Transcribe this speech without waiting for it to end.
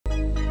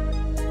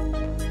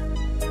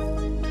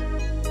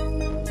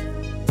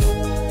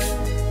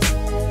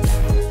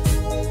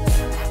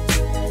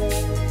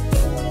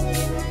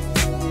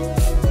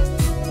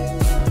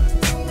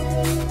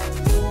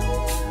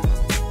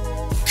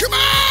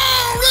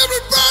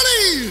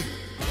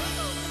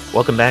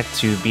Welcome back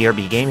to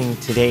BRB Gaming.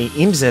 Today,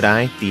 Eems and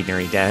I, the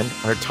Nerdy Dad,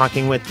 are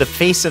talking with the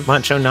face of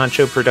Macho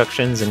Nacho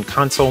Productions and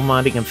console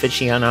modding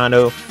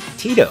aficionado,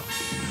 Tito.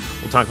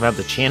 We'll talk about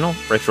the channel,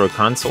 retro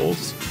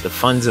consoles, the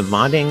funs of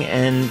modding,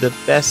 and the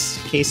best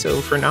queso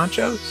for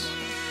nachos.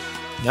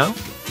 No?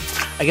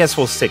 I guess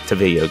we'll stick to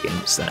video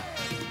games then.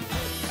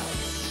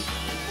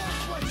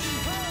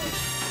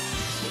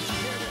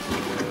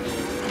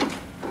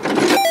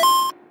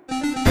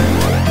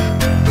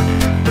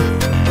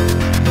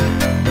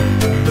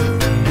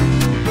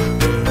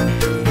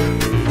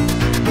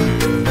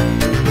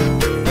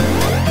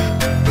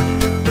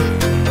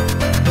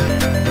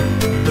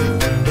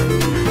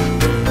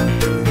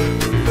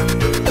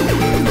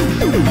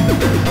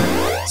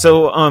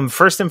 So,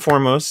 first and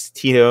foremost,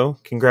 Tito,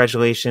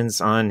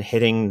 congratulations on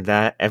hitting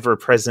that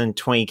ever-present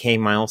 20K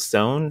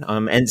milestone,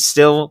 and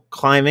still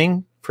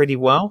climbing pretty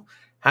well.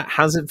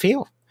 How's it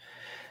feel?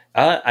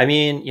 I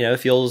mean, it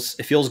feels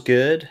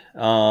good.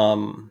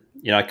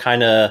 I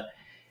kind of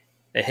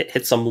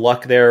hit some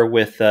luck there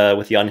with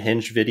the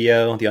Unhinged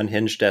video, the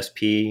Unhinged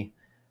SP.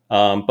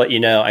 But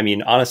I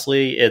mean,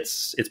 honestly,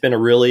 it's been a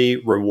really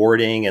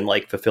rewarding and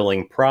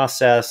fulfilling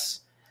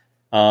process.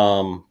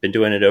 Been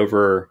doing it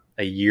over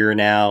a year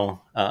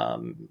now.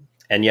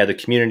 And yeah, the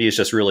community is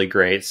just really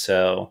great.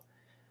 So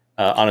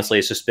honestly,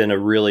 it's just been a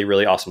really,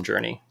 really awesome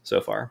journey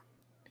so far.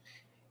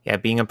 Yeah,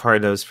 being a part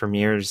of those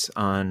premieres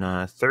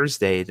on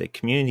Thursday, the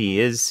community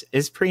is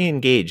pretty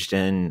engaged,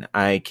 and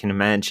I can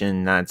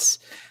imagine that's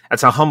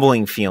a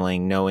humbling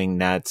feeling knowing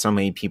that so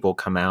many people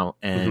come out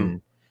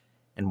and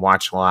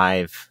watch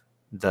live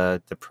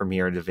the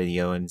premiere of the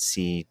video and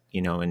see,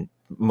 and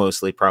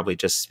mostly probably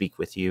just speak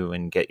with you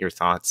and get your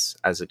thoughts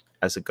as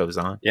it goes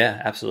on.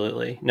 Yeah,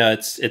 absolutely. No,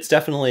 it's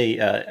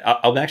definitely.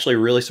 I'm actually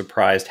really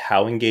surprised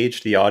how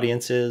engaged the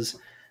audience is.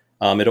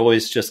 It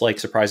always just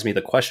surprises me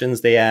the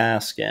questions they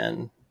ask,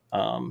 and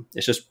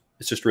it's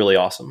just really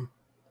awesome.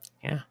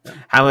 Yeah.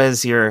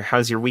 How's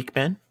your week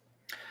been?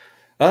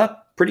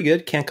 Pretty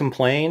good. Can't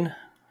complain.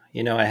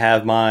 I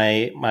have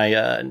my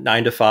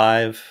 9 to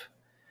 5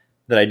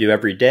 that I do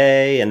every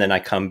day, and then I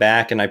come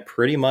back and I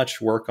pretty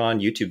much work on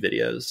YouTube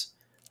videos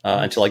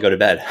until I go to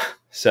bed.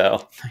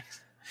 So,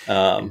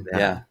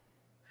 yeah.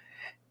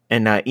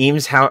 And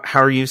Eems, how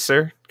are you,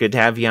 sir? Good to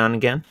have you on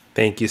again.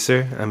 Thank you,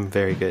 sir. I'm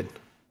very good.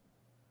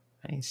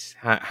 Nice.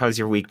 How's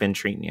your week been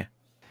treating you?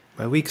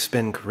 My week's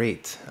been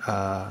great.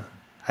 I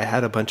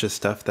had a bunch of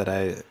stuff that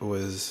I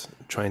was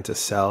trying to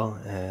sell,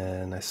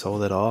 and I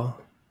sold it all.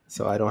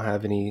 So I don't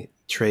have any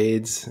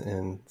trades,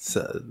 and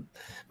so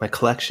my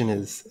collection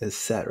is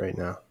set right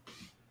now.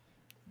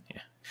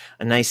 Yeah,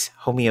 a nice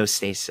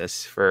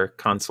homeostasis for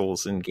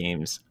consoles and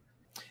games.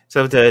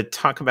 So to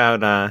talk about,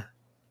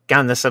 got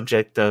on the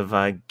subject of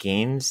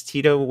games,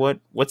 Tito,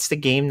 what's the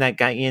game that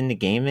got you into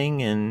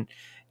gaming? And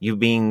you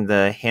being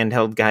the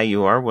handheld guy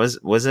you are, was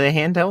it a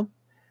handheld?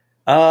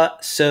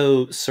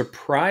 So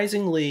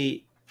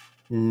surprisingly,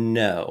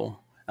 no.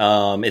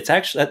 That's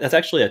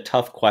actually a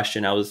tough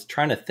question. I was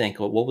trying to think,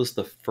 what was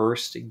the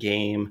first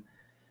game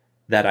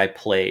that I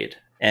played?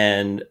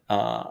 And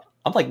I'm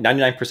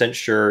 99%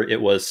 sure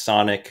it was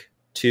Sonic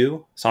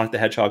the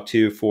Hedgehog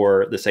 2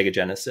 for the Sega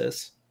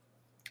Genesis.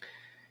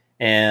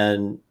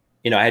 And,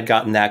 I had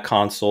gotten that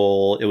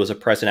console. It was a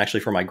present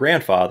actually for my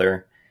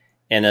grandfather.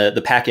 And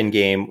the pack-in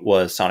game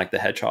was Sonic the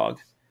Hedgehog.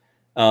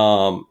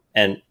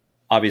 And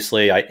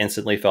obviously, I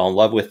instantly fell in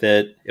love with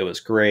it. It was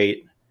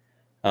great.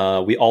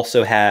 We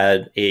also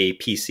had a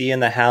PC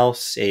in the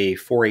house, a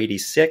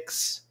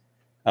 486.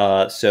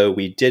 So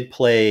we did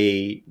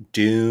play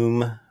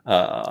Doom,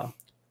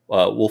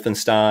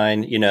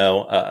 Wolfenstein,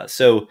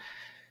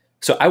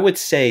 So I would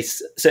say,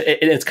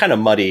 it's kind of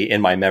muddy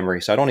in my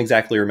memory. So I don't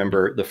exactly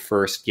remember the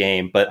first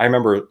game, but I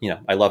remember,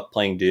 I loved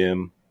playing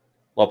Doom,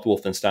 loved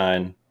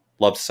Wolfenstein,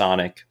 loved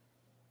Sonic.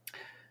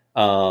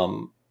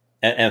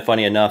 And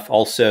funny enough,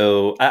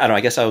 also, I don't know,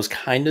 I guess I was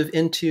kind of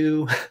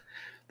into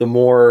the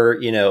more,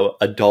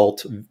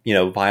 adult,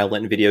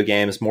 violent video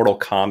games. Mortal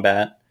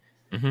Kombat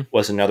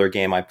was another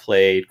game I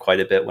played quite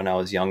a bit when I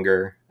was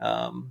younger.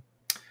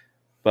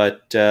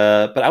 But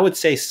I would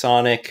say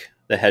Sonic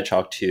the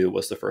Hedgehog 2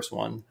 was the first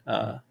one.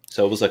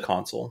 So it was a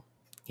console.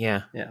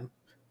 Yeah. Yeah.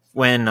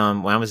 When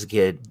I was a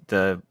kid,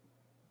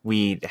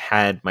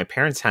 my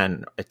parents had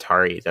an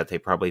Atari that they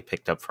probably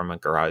picked up from a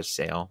garage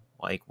sale,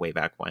 way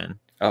back when.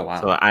 Oh,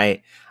 wow. So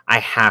I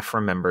half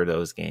remember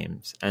those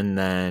games. And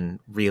then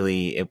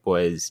really it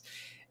was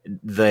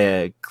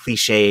the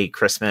cliche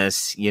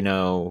Christmas,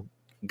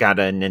 got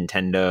a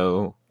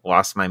Nintendo,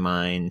 lost my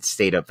mind,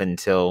 stayed up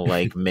until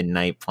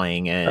midnight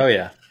playing it. Oh,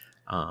 yeah.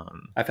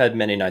 I've had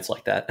many nights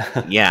like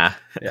that. Yeah.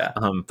 Yeah.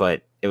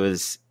 But it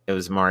was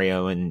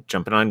Mario and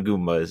jumping on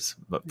Goombas,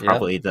 but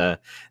probably the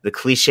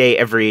cliche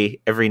every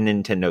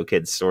Nintendo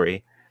kid's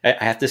story. I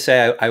have to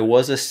say I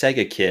was a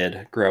Sega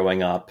kid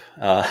growing up.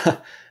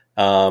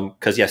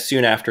 Because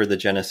soon after the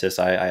Genesis,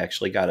 I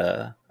actually got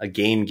a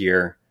Game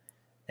Gear,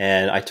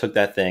 and I took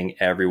that thing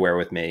everywhere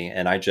with me,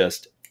 and I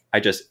just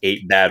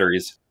ate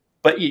batteries.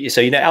 But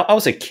so, I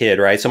was a kid,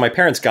 right? So my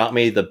parents got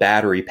me the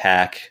battery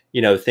pack,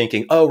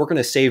 thinking, oh, we're going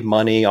to save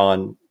money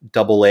on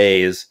double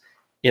A's.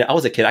 I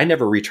was a kid. I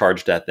never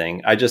recharged that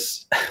thing. I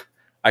just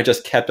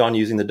kept on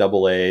using the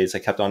double A's. I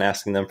kept on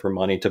asking them for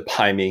money to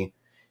buy me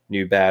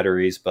new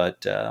batteries.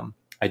 But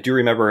I do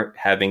remember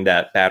having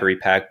that battery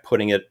pack,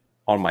 putting it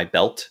on my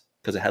belt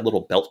because it had a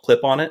little belt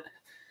clip on it,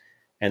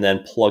 and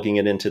then plugging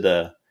it into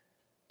the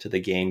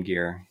Game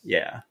Gear.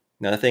 Yeah.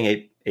 No, that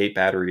thing ate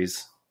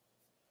batteries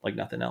like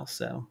nothing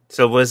else.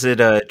 So was it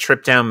a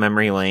trip down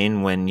memory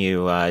lane when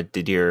you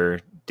did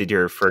your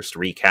first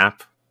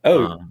recap?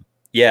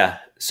 Yeah.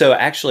 So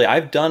actually,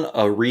 I've done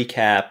a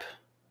recap.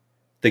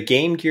 The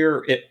Game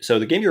Gear. So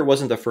the Game Gear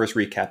wasn't the first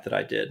recap that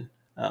I did.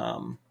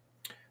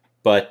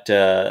 But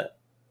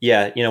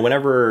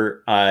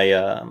whenever I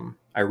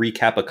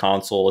recap a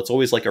console, it's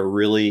always like a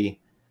really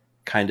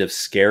kind of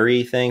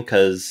scary thing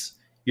because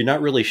you're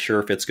not really sure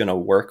if it's going to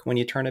work when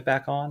you turn it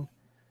back on.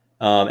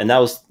 And that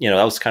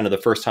was kind of the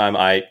first time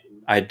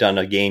I'd done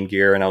a Game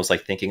Gear, and I was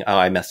like thinking, oh,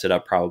 I messed it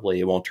up. Probably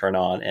it won't turn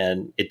on,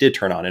 and it did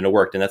turn on, and it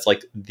worked, and that's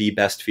like the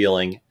best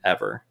feeling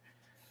ever.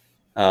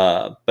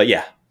 But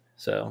yeah,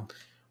 so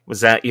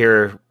was that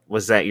your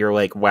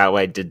like, wow,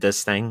 I did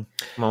this thing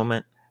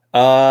moment?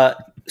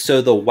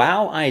 So the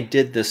wow, I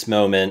did this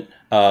moment.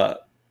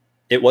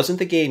 It wasn't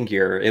the Game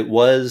Gear. It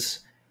was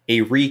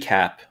a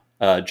recap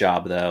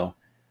job though,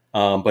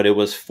 but it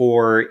was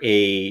for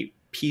a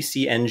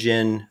PC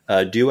Engine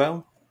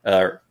Duo.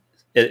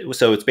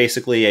 So it's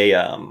basically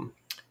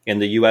in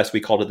the US,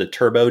 we called it the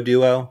Turbo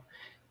Duo.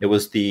 It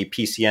was the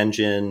PC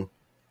Engine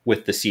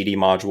with the CD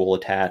module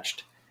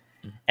attached.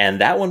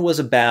 And that one was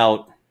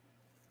about,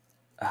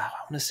 I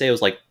want to say it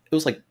was like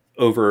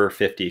over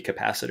 50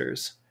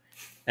 capacitors.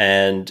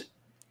 And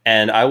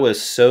I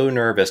was so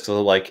nervous because I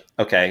was like,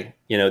 okay,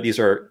 there's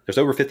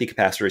over 50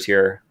 capacitors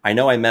here. I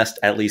know I messed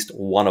at least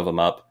one of them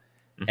up,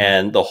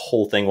 and the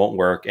whole thing won't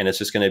work. And it's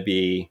just going to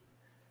be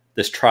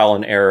this trial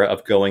and error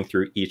of going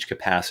through each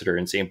capacitor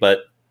and seeing, but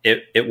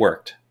it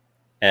worked.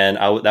 And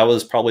that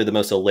was probably the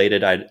most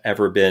elated I'd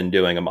ever been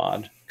doing a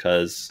mod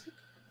because,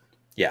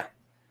 yeah.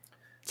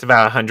 It's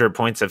about 100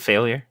 points of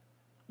failure.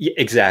 Yeah,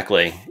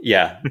 exactly.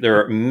 Yeah. There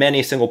are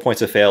many single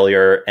points of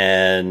failure,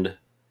 and,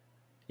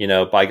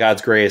 by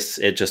God's grace,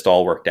 it just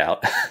all worked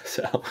out.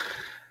 So,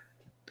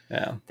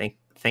 yeah.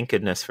 Thank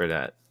goodness for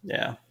that.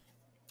 Yeah.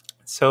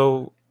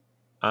 So,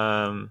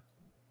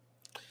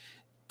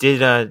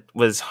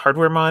 was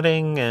hardware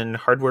modding and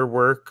hardware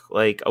work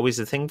like always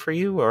a thing for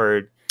you,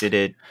 or did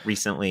it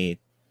recently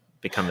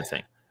become a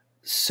thing?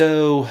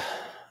 So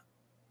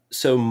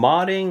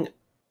modding.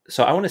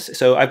 So I want to say.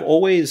 So I've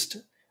always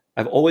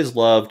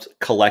loved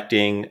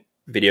collecting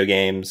video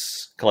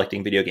games,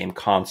 collecting video game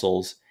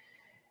consoles,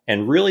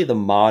 and really the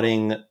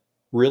modding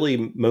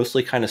really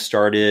mostly kind of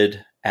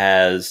started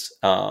as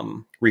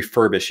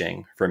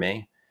refurbishing for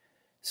me.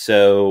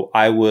 So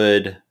I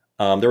would.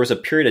 There was a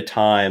period of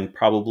time,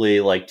 probably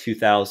like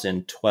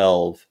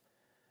 2012,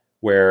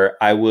 where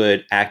I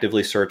would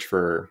actively search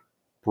for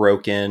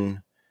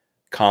broken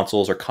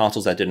consoles or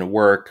consoles that didn't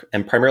work,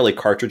 and primarily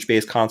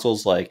cartridge-based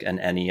consoles like an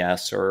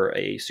NES or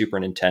a Super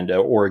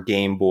Nintendo or a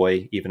Game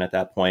Boy, even at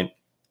that point.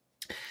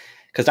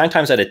 Because 9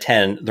 times out of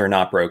 10, they're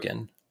not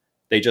broken.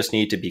 They just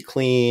need to be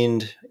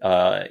cleaned,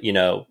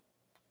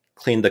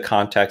 clean the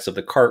contacts of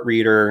the cart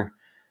reader,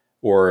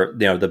 or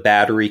the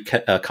battery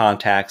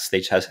contacts. They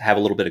just have a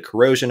little bit of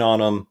corrosion on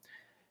them.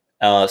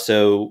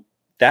 So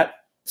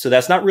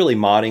that's not really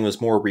modding. It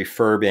was more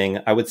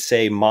refurbing. I would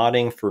say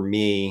modding for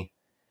me,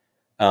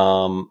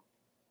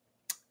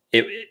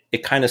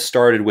 it kind of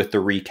started with the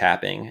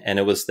recapping, and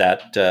it was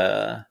that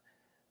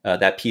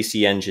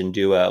PC Engine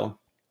Duo,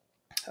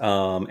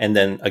 and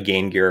then a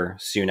Game Gear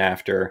soon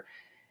after,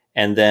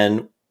 and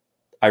then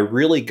I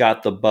really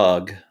got the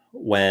bug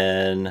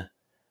when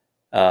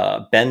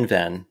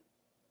Benven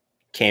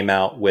came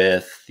out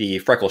with the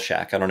Freckle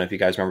Shack. I don't know if you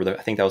guys remember that.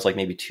 I think that was like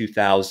maybe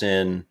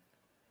 2000,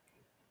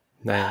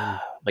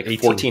 like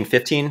 14,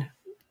 15.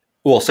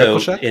 Well, so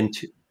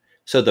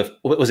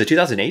was it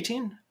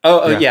 2018?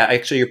 Oh yeah.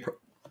 Actually,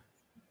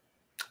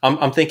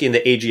 I'm thinking the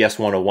AGS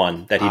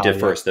 101 that he did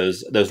first.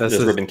 Those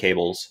ribbon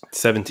cables.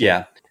 17.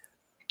 Yeah,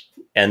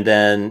 and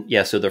then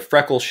so the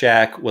Freckle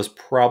Shack was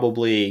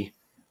probably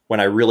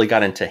when I really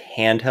got into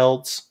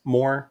handhelds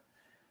more.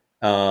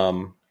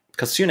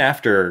 Because soon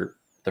after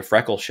the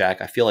Freckle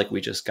Shack, I feel like we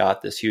just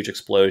got this huge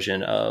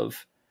explosion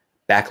of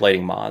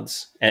backlighting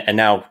mods, and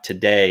now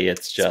today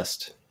it's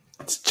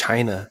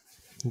China.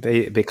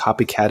 They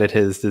copycatted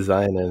his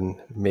design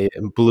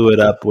and blew it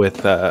up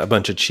with a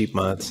bunch of cheap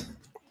mods.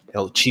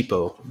 El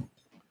Cheapo.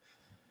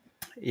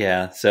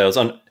 Yeah, so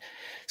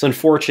it's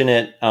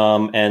unfortunate,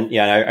 and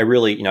I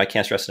really I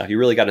can't stress enough. You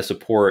really got to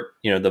support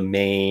the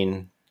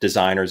main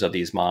designers of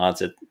these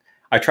mods.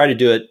 I try to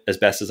do it as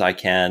best as I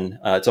can.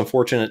 It's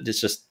unfortunate. It's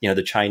just,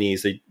 the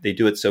Chinese, they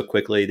do it so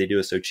quickly. They do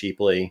it so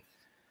cheaply.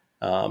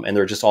 And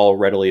they're just all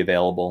readily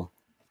available.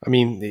 I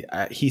mean,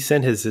 he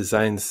sent his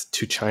designs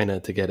to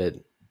China to get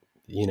it,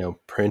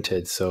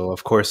 printed. So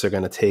of course they're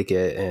going to take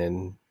it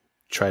and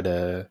try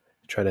to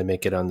try to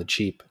make it on the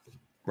cheap.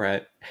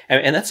 Right.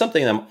 And that's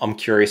something I'm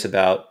curious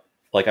about.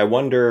 Like, I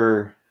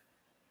wonder,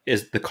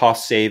 is the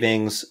cost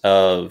savings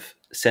of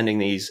sending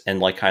these and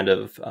like kind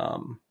of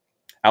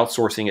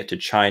outsourcing it to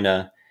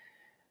China,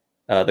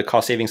 the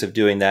cost savings of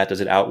doing that,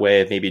 does it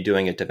outweigh maybe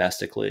doing it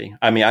domestically?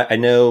 I mean, I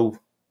know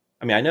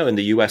in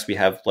the US we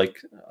have like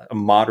a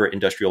moderate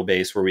industrial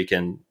base where we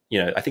can,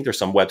 I think there's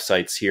some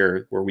websites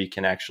here where we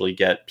can actually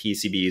get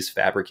PCBs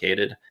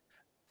fabricated.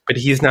 But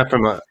he's not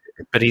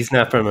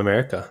from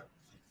America.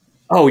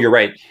 Oh, you're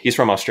right. He's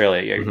from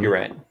Australia. You're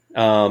right.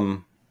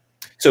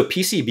 So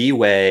PCB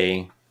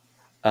Way,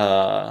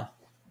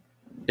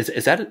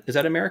 is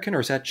that American or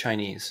is that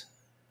Chinese?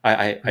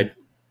 I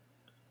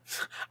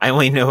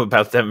only know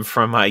about them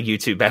from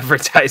YouTube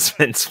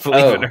advertisements,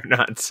 believe it or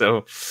not.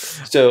 So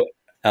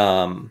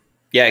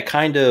yeah,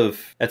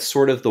 that's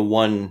sort of the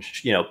one,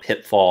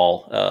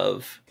 pitfall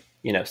of,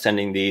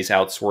 sending these,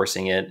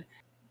 outsourcing it,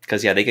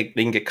 because they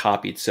can get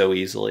copied so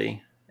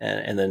easily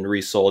and then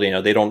resold.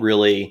 They don't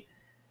really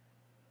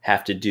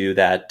have to do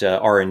that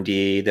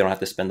R&D. They don't have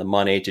to spend the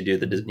money to do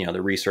the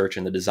the research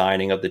and the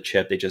designing of the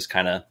chip. They just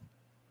kind of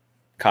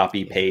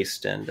copy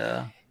paste and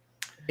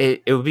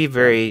it would be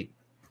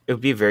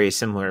very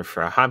similar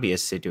for a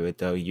hobbyist to do it,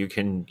 though. You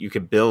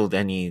could build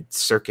any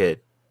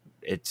circuit.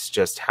 It's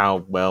just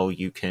how well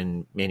you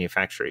can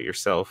manufacture it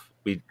yourself.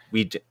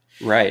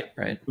 Right.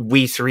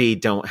 We three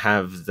don't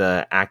have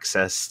the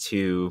access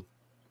to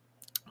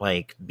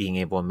like being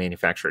able to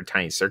manufacture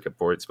tiny circuit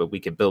boards, but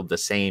we could build the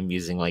same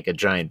using like a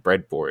giant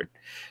breadboard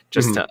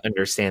just to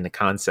understand the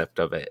concept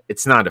of it.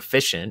 It's not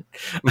efficient,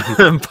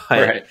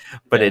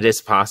 but it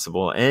is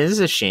possible. And it is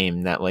a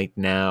shame that like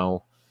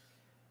now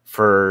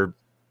for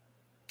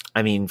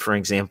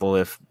example,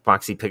 if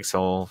Boxy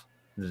Pixel,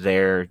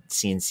 their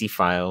CNC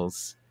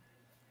files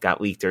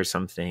got leaked or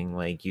something,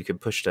 like you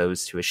could push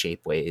those to a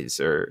Shapeways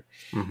or,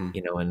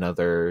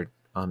 another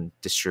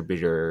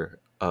distributor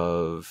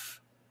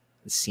of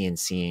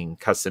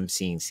custom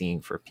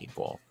CNCing for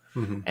people.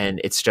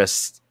 And it's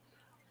just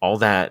all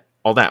that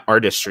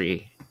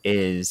artistry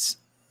is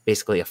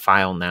basically a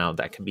file now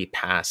that can be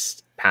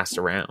passed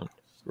around.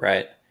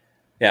 Right.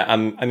 Yeah.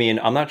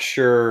 I'm not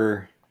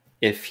sure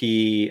if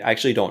I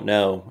actually don't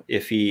know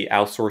if he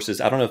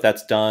outsources. I don't know if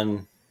that's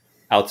done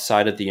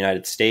outside of the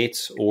United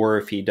States or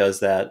if he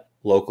does that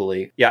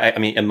locally. Yeah.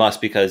 It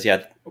must, because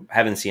I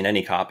haven't seen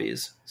any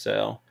copies.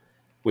 So,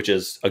 which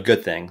is a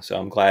good thing. So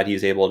I'm glad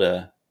he's able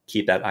to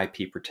keep that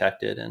IP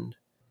protected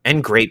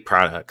and great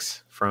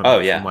products from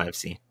what I've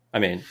seen.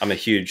 I'm a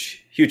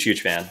huge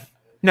fan.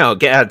 No,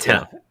 get out of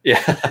town.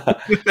 Yeah.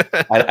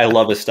 I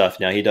love his stuff.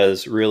 Now he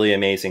does really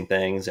amazing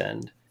things,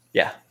 and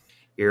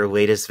your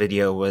latest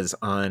video was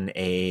on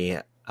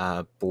a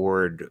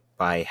board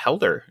by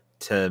Helder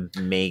to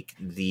make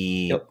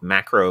the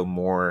macro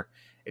more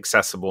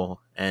accessible,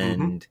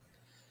 and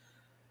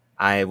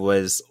I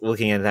was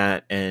looking at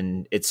that,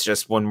 and it's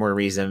just one more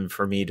reason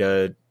for me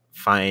to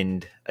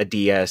find a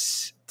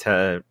DS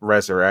to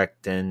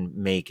resurrect and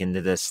make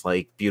into this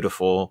like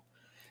beautiful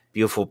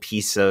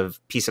piece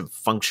of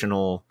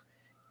functional,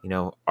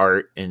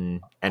 art and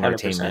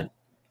entertainment. 100%.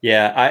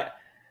 Yeah,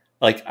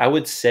 I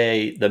would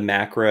say the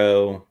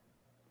macro.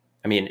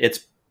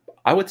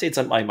 I would say it's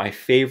my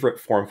favorite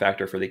form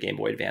factor for the Game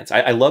Boy Advance.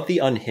 I love the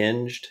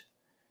unhinged.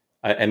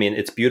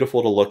 It's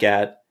beautiful to look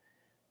at,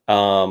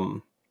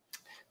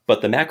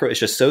 but the macro is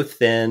just so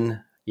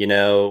thin.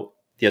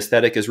 The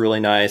aesthetic is really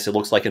nice. It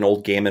looks like an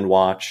old Game &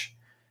 Watch.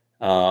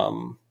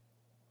 And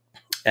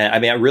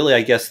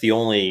I guess the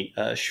only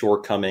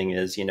shortcoming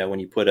is, when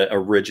you put an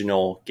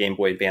original Game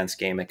Boy Advance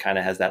game, it kind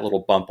of has that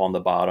little bump on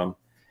the bottom.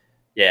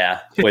 Yeah,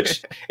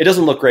 which it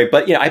doesn't look great.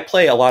 But, I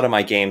play a lot of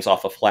my games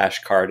off a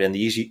flash card, and the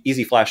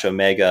Easy Flash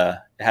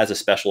Omega has a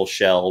special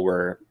shell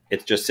where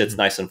it just sits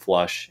nice and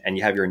flush, and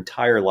you have your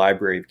entire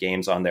library of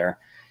games on there.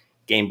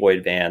 Game Boy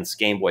Advance,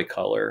 Game Boy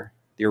Color,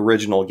 the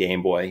original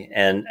Game Boy,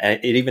 and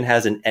it even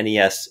has an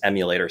NES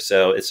emulator.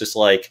 So it's just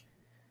like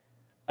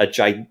a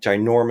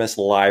ginormous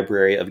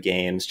library of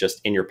games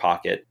just in your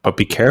pocket. But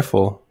be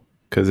careful,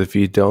 because if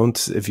you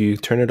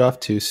turn it off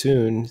too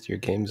soon, your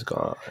game's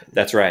gone.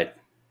 That's right.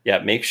 Yeah,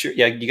 make sure.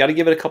 Yeah, you got to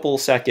give it a couple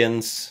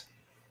seconds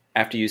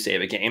after you save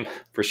a game,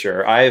 for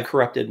sure. I have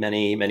corrupted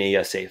many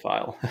a save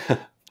file.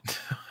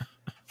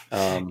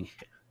 But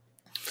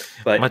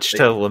much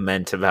to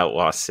lament about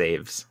lost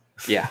saves.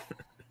 Yeah.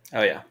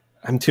 Oh yeah.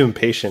 I'm too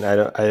impatient.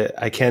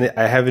 I can't.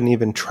 I haven't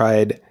even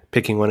tried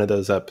picking one of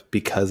those up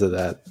because of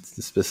that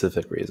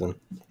specific reason.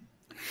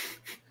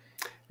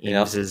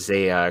 Eems is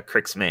a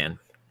Crix man,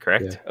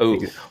 correct? Yeah.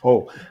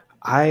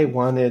 I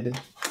wanted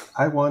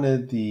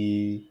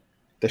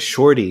the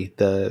shorty,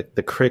 the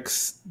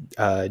Crix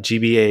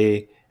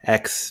GBA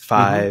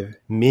X5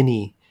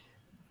 Mini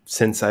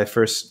since I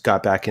first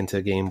got back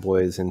into Game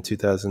Boys in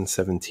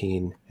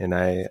 2017, and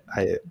I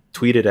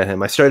tweeted at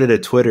him. I started a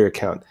Twitter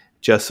account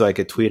just so I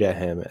could tweet at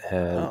him,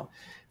 and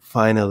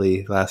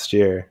finally last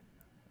year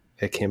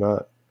it came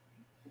out.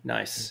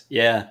 Nice.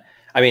 Yeah.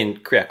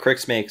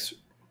 Crix makes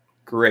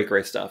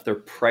great stuff. They're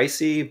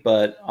pricey,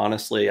 but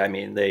honestly,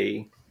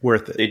 they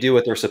Worth it. They do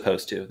what they're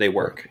supposed to. They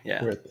work.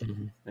 Yeah. Worth it.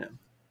 Mhm. Yeah.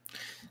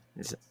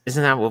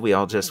 Isn't that what we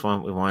all just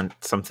want? We want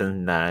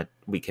something that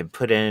we can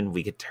put in,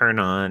 we could turn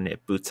on,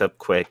 it boots up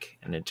quick,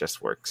 and it just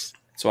works.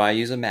 That's why I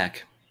use a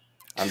Mac.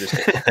 I'm just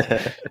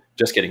kidding.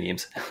 Just kidding,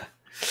 Eames.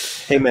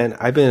 Hey, man,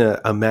 I've been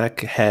a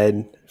Mac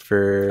head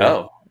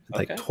for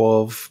like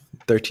 12,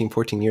 13,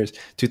 14 years.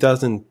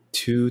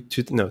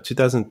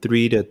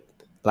 2003 to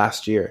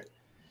last year.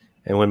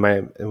 And when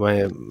my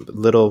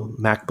little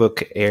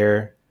MacBook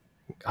Air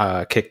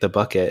kicked the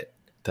bucket,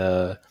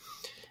 the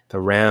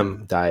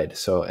RAM died.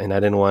 So, and I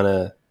didn't want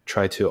to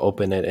try to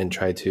open it and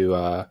try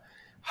to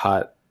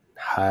hot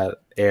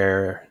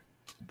air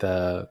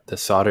the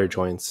solder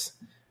joints,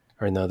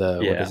 or no,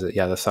 what is it?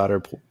 Yeah, the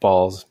solder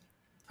balls.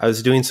 I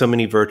was doing so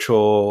many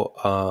virtual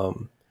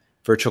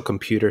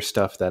computer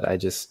stuff that I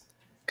just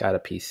got a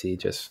PC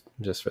just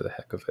for the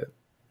heck of it.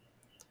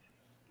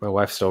 My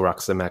wife still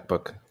rocks the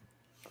MacBook.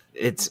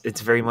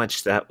 It's very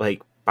much that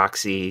like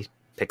boxy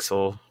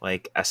pixel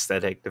like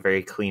aesthetic, the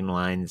very clean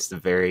lines,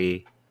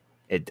 they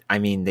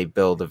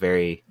build a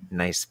very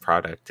nice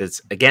product. It's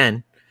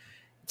pricey.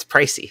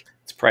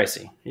 It's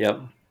pricey.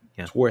 Yep.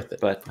 Yeah. It's worth it.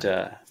 But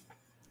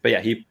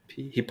yeah, he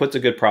puts a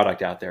good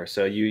product out there,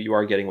 so you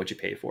are getting what you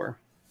pay for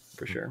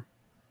sure.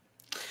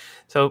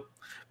 So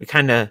we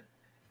kind of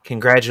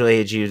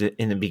congratulated you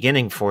in the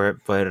beginning for it,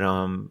 but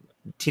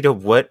Tito,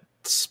 what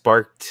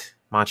sparked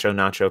Macho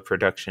Nacho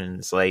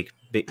Productions like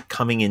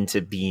coming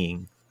into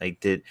being?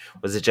 Like,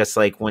 was it just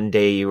like one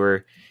day you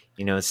were,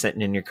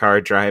 sitting in your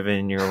car driving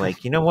and you're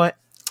like, you know what,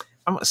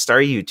 I'm gonna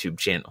start a YouTube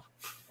channel?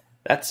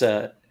 That's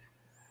a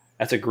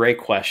great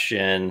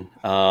question.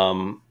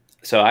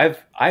 So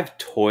I've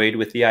toyed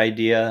with the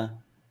idea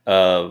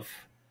of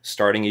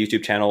starting a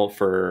YouTube channel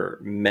for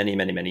many,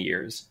 many, many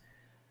years.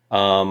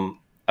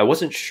 I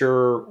wasn't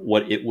sure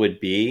what it would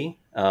be.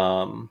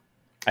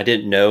 I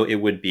didn't know it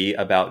would be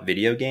about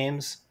video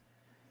games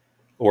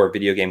or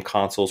video game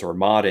consoles or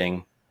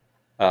modding,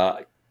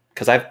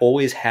 because I've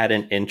always had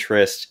an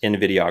interest in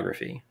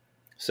videography.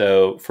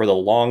 So for the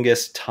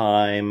longest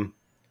time,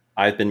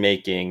 I've been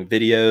making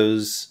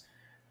videos,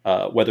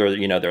 whether,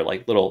 they're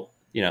like little,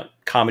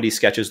 comedy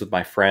sketches with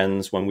my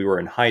friends when we were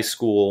in high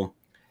school.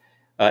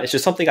 It's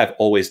just something I've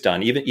always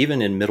done,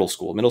 even in middle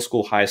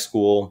school, high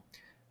school,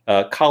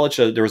 college.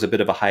 There was a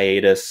bit of a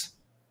hiatus.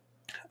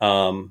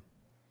 And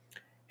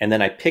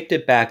then I picked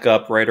it back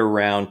up right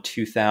around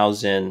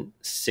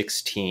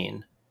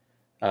 2016.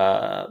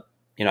 I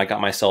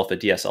got myself a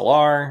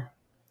DSLR,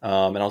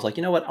 and I was like,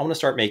 you know what? I want to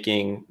start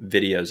making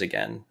videos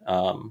again.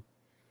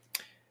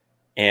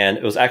 And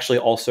it was actually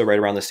also right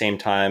around the same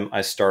time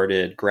I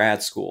started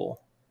grad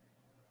school.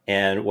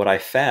 And what I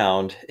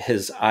found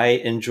is I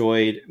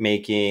enjoyed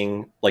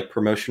making like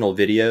promotional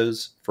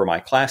videos for my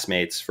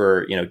classmates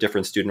for,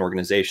 different student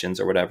organizations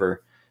or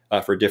whatever,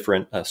 for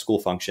different school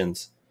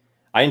functions.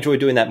 I enjoy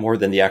doing that more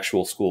than the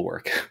actual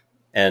schoolwork.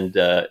 And,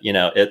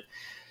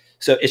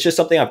 so it's just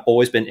something I've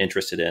always been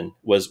interested in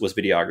was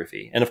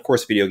videography. And of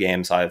course, video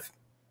games. I've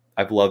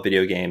loved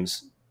video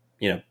games,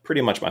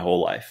 pretty much my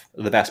whole life,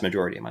 the vast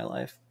majority of my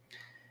life.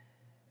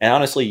 And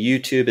honestly,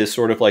 YouTube is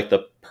sort of like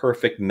the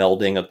perfect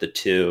melding of the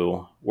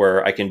two,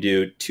 where I can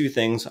do two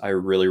things I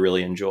really,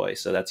 really enjoy.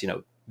 So that's,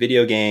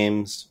 video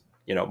games,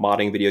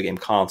 modding video game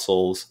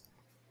consoles,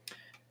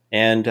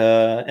 and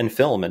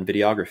film and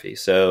videography.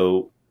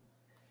 So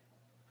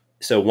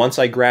once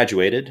I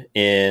graduated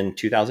in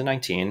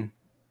 2019,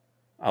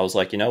 I was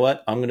like, you know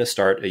what? I'm going to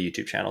start a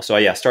YouTube channel. So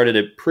I started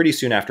it pretty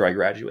soon after I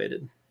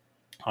graduated.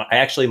 I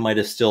actually might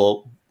have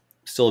still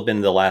been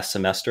the last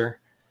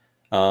semester.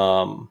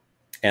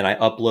 And I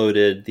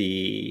uploaded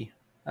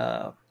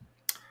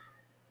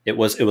it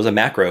was a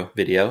macro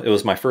video. It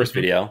was my first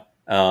video.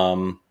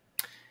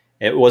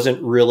 It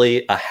wasn't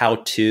really a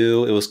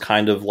how-to. It was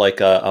kind of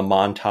like a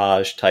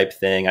montage type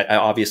thing.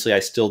 I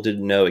still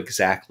didn't know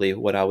exactly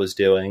what I was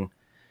doing.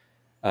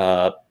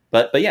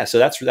 But yeah, so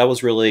that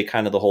was really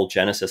kind of the whole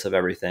genesis of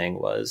everything,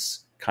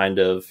 was kind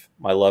of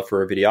my love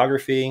for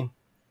videography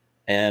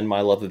and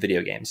my love of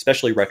video games,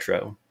 especially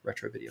retro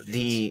video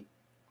games.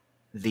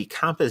 The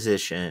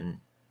composition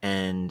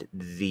and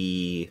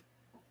the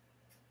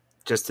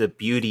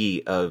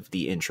beauty of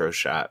the intro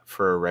shot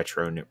for a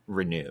retro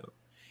renew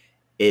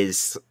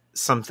is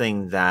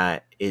something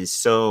that is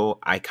so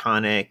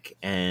iconic,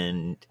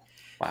 and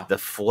wow, the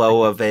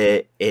flow of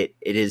it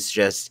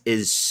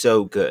is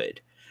so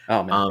good.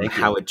 Oh man,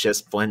 how it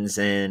just blends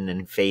in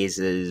and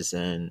phases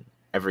and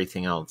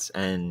everything else.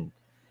 And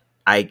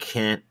I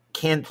can't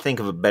think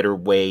of a better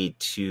way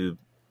to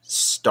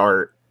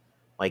start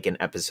like an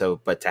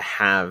episode, but to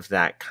have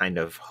that kind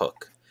of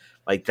hook.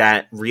 Like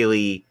that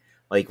really,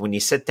 like when you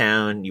sit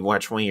down, you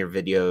watch one of your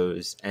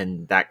videos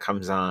and that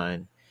comes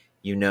on,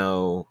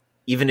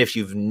 even if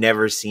you've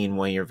never seen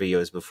one of your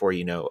videos before,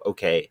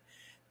 okay,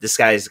 this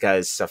guy's got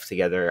his stuff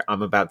together.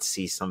 I'm about to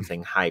see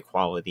something high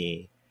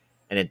quality.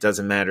 And it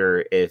doesn't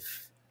matter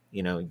if,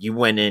 you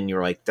went in,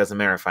 you're like, doesn't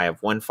matter if I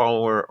have 1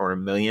 follower or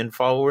 1 million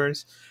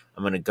followers.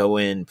 I'm going to go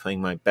in putting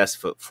my best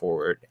foot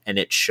forward, and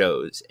it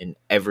shows in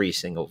every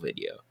single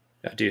video.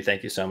 I do.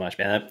 Thank you so much,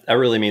 man. That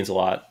really means a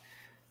lot.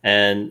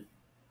 And,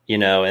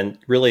 and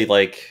really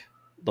like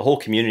the whole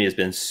community has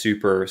been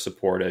super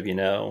supportive.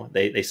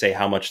 They say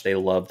how much they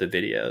love the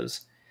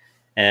videos.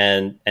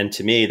 And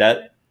to me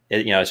that,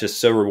 it's just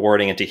so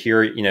rewarding. And to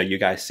hear, you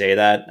guys say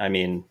that, I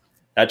mean,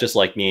 that just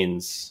like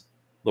means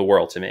the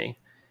world to me.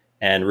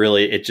 And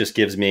really, it just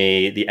gives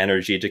me the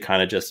energy to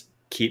kind of just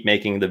keep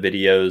making the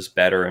videos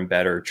better and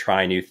better,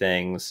 try new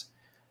things,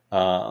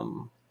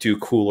 do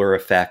cooler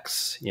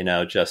effects,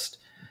 just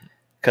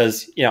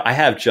because, I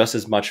have just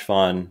as much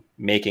fun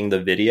making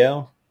the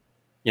video,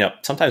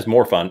 sometimes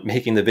more fun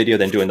making the video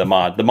than doing the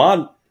mod. The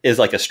mod is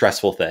like a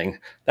stressful thing.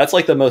 That's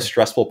like the most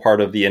stressful part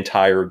of the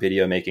entire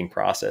video making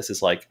process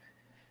is like,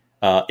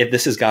 if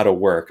this has got to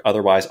work,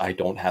 otherwise I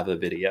don't have a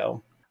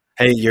video.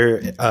 Hey,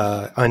 your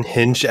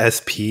Unhinged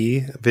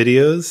SP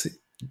videos,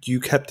 you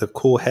kept a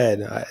cool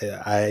head.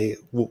 I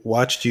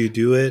watched you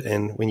do it,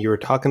 and when you were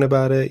talking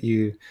about it,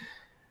 you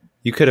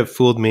could have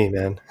fooled me,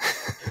 man.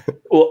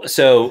 Well,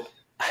 so,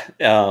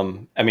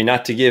 I mean,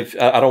 not to give,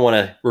 I don't want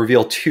to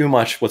reveal too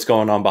much what's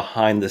going on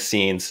behind the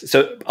scenes.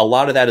 So a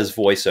lot of that is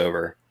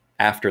voiceover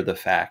after the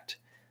fact,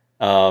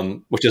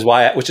 which is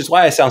why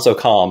I sound so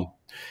calm.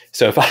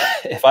 So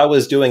if I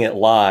was doing it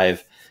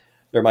live,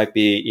 there might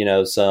be,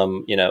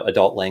 some,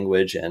 adult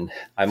language and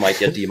I might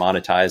get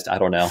demonetized. I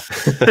don't know.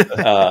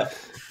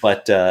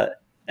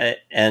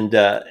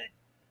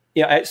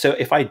 So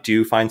if I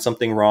do find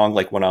something wrong,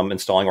 like when I'm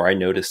installing or I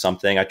notice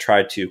something, I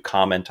try to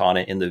comment on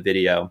it in the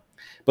video,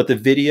 but the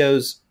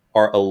videos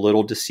are a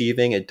little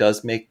deceiving. It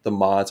does make the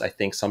mods, I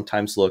think,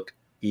 sometimes look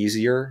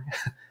easier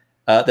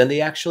than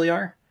they actually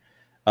are.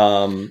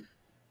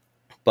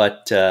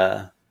 But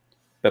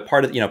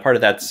part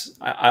of that's,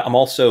 I'm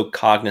also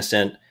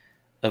cognizant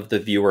of the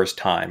viewer's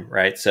time,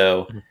 right?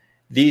 So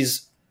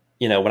these,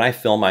 when I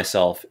film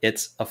myself,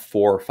 it's a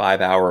 4 or 5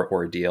 hour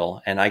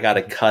ordeal and I got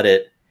to cut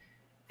it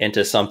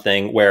into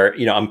something where,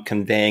 I'm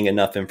conveying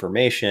enough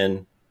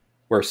information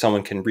where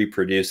someone can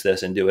reproduce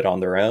this and do it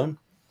on their own.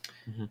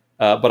 Mm-hmm.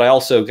 But I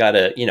also got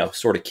to,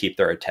 sort of keep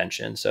their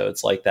attention. So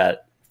it's like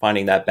that,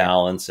 finding that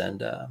balance.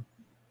 And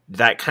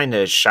that kind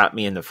of shot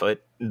me in the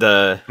foot.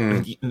 The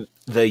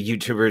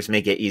YouTubers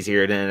make it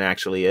easier than it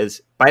actually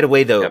is. By the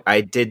way, though, yep.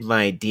 I did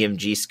my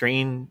DMG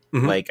screen,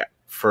 like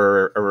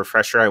for a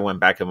refresher. I went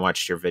back and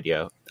watched your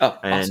video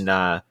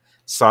and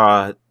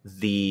saw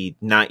the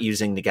not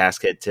using the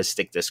gasket to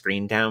stick the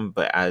screen down,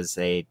 but as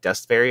a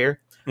dust barrier.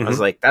 I was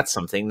like, that's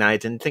something that I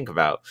didn't think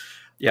about.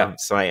 Yeah.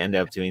 So I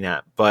ended up doing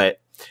that.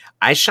 But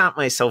I shot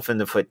myself in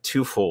the foot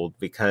twofold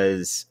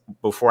because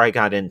before I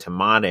got into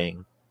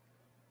modding,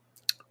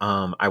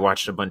 I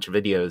watched a bunch of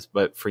videos,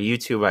 but for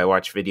YouTube, I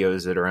watch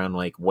videos at around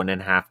like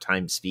 1.5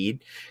 times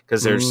speed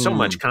because there's so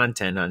much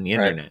content on the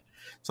internet. Right.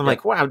 So I'm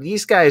like, wow,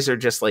 these guys are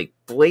just like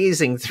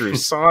blazing through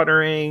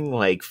soldering,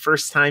 like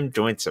first time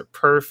joints are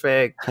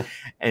perfect,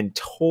 and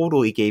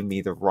totally gave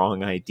me the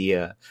wrong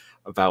idea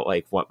about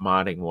like what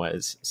modding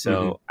was.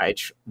 So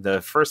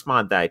the first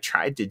mod that I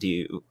tried to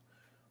do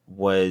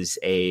was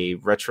a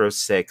Retro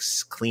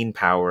 6 clean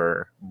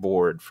power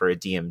board for a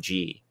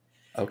DMG.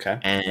 Okay.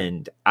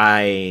 And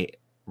I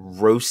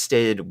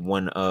roasted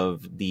one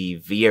of the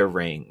via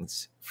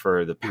rings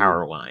for the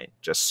power line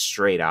just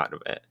straight out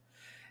of it.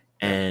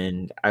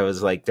 And I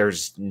was like,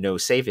 there's no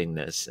saving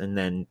this. And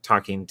then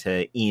talking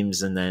to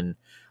Eems and then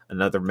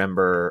another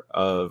member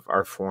of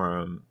our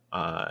forum,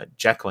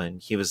 Jacqueline,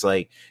 he was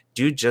like,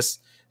 dude,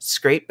 just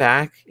scrape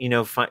back,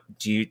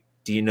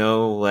 do you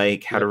know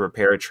like how to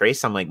repair a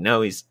trace? I'm like,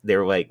 no. They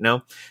were like,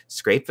 no,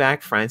 scrape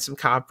back, find some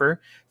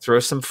copper, throw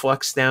some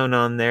flux down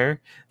on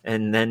there,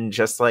 and then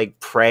just like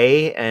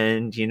pray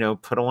and,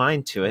 put a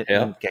line to it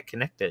and get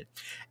connected.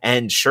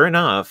 And sure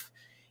enough,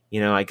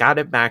 I got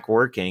it back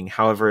working.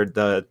 However,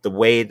 the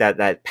way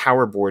that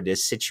power board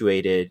is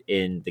situated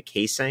in the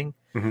casing,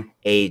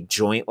 a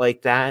joint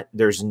like that,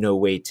 there's no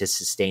way to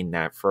sustain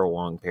that for a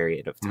long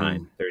period of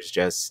time. There's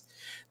just,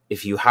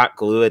 if you hot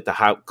glue it, the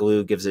hot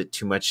glue gives it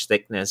too much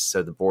thickness,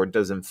 so the board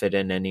doesn't fit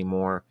in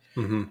anymore,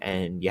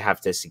 and you have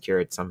to secure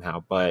it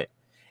somehow. But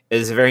it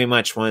was very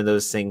much one of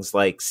those things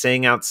like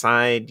sitting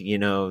outside,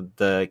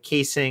 the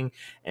casing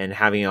and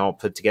having it all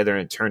put together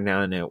and turned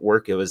down at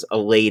work. It was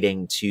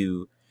elating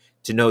to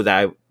know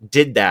that I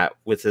did that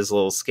with this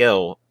little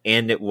skill,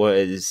 and it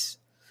was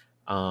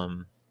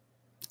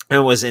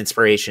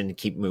inspiration to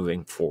keep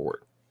moving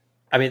forward.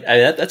 I mean,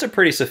 that's a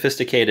pretty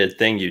sophisticated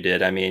thing you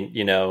did. I mean,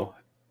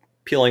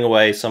 peeling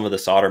away some of the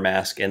solder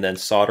mask and then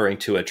soldering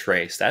to a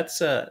trace.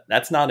 That's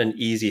not an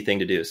easy thing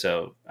to do.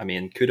 So, I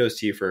mean, kudos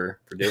to you for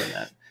doing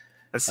that.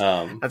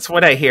 That's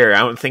what I hear. I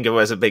don't think it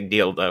was a big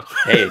deal though.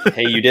 hey,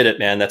 you did it,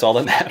 man. That's all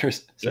that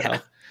matters.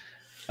 So,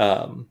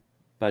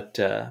 but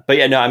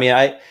yeah, no,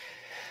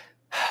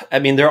 I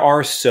mean, there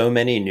are so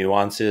many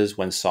nuances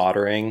when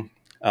soldering.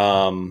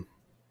 I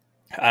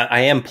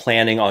am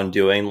planning on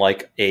doing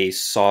like a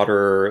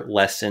solder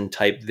lesson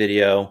type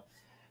video.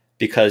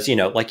 Because,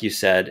 like you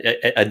said,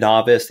 a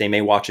novice, they may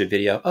watch a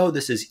video. Oh,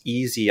 this is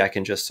easy. I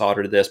can just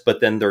solder to this.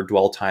 But then their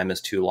dwell time is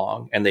too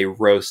long and they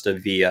roast a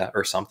via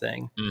or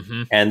something.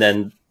 And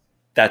then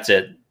that's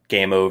it,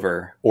 game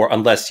over. Or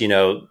unless,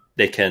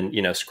 they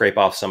can, scrape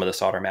off some of the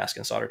solder mask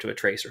and solder to a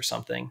trace or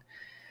something.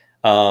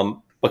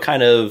 But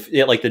kind of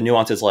like the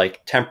nuances,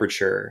 like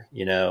temperature,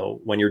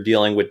 when you're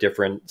dealing with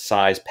different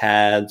size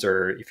pads,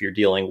 or if you're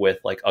dealing with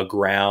like a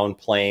ground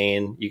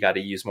plane, you got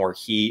to use more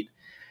heat.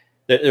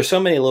 There's so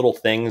many little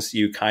things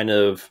you kind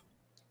of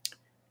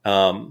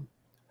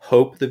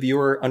hope the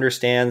viewer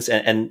understands.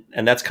 And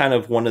that's kind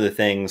of one of the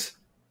things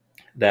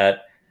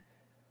that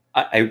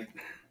I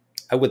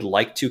would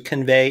like to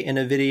convey in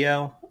a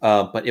video,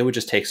 but it would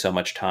just take so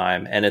much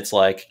time. And it's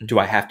like, can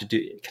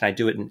I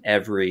do it in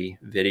every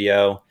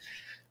video?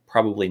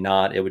 Probably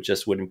not. It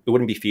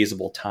wouldn't be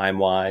feasible time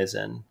wise.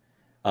 And,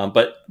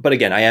 but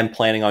again, I am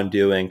planning on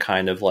doing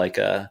kind of like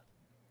a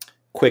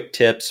quick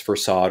tips for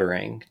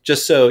soldering,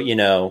 just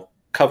so,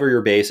 cover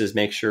your bases,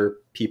 make sure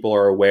people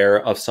are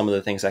aware of some of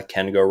the things that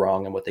can go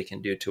wrong and what they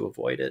can do to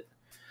avoid it.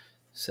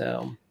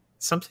 So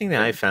something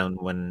that I found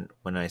when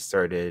I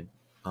started,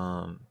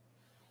 I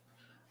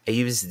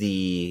used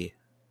the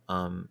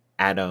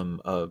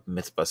Adam of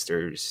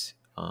Mythbusters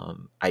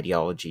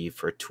ideology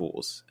for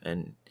tools,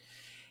 and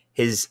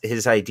his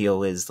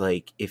ideal is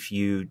like, if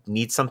you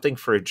need something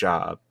for a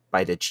job,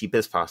 buy the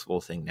cheapest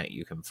possible thing that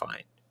you can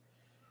find,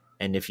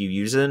 and if you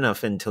use it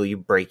enough until you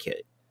break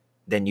it,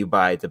 then you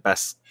buy the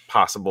best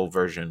possible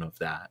version of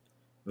that,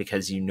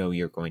 because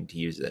you're going to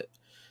use it.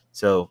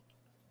 So,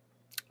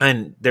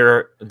 and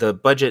the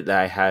budget that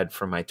I had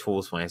for my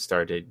tools when I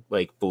started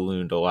like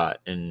ballooned a lot,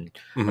 and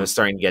I was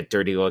starting to get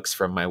dirty looks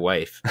from my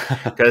wife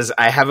because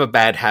I have a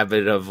bad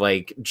habit of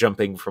like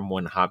jumping from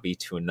one hobby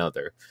to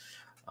another.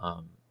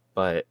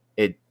 But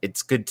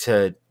it's good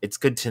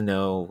to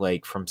know,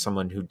 like, from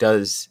someone who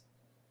does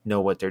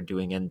know what they're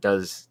doing and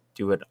does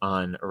do it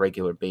on a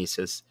regular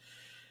basis,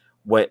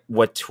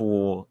 what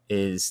tool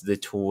is the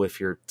tool if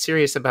you're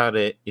serious about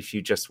it, if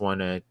you just want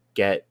to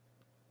get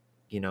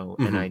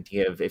an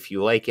idea of if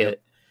you like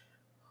it.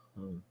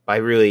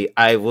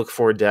 I look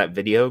forward to that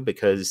video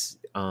because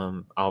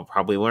I'll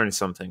probably learn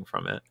something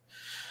from it.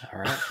 All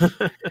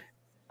right.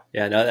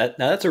 Yeah,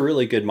 that's a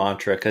really good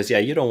mantra, because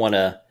you don't want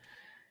to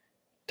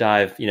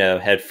dive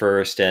head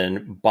first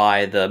and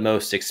buy the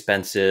most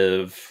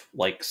expensive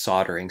like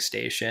soldering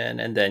station,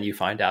 and then you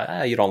find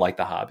out you don't like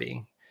the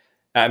hobby.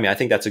 I mean, I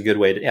think that's a good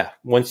way to,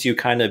 once you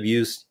kind of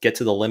get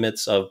to the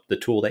limits of the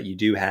tool that you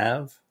do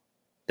have,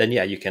 then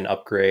you can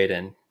upgrade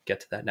and get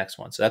to that next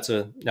one. So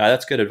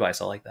that's good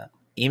advice. I like that.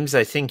 Eames,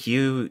 I think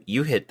you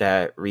hit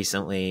that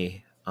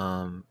recently.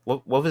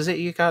 What was it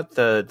you got?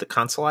 The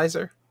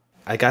consolizer?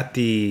 I got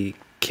the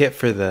kit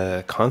for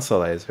the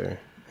consolizer,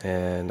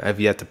 and I've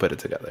yet to put it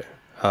together.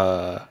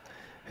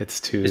 Is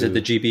it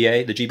the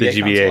GBA? The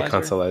GBA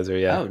consolizer,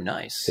 yeah. Oh,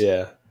 nice.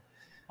 Yeah.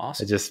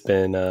 Awesome. I've just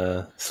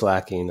been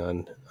slacking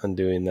on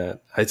doing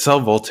that. I saw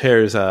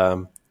Voltaire's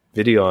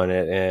video on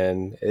it,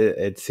 and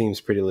it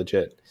seems pretty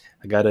legit.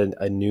 I got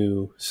a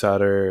new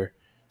solder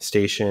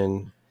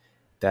station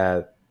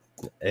that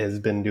has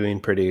been doing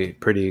pretty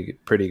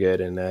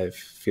good, and I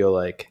feel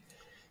like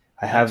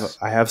I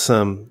have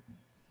some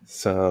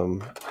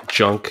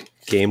junk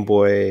Game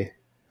Boy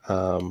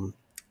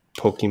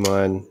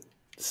Pokemon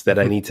that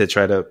I need to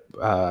try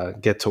to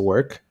get to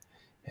work.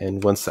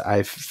 And once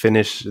I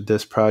finish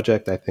this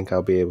project, I think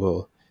I'll be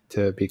able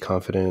to be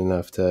confident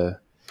enough to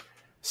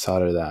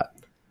solder that,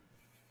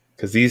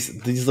 because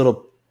these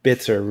little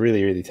bits are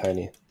really, really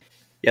tiny.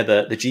 Yeah,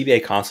 the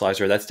GBA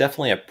consolizer, that's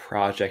definitely a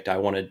project I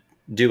want to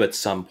do at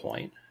some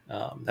point.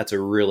 That's a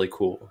really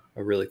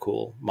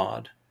cool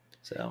mod.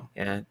 So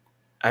yeah,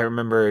 I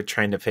remember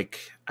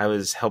I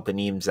was helping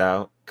Eames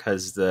out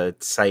because the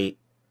site,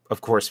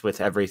 of course,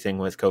 with everything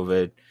with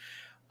COVID,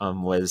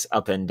 was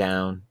up and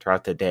down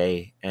throughout the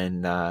day.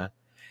 And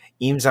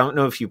Eames, I don't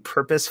know if you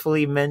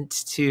purposefully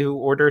meant to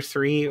order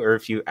 3 or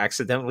if you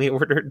accidentally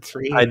ordered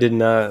 3. I did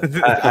not.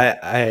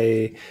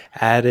 I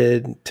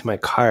added to my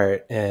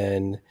cart,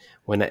 and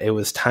when it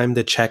was time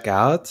to check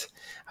out,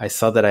 I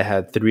saw that I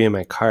had 3 in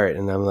my cart,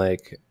 and I'm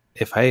like,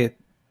 if I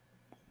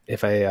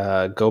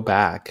go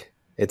back,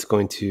 it's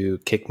going to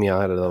kick me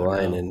out of the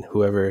line, and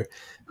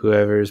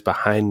whoever's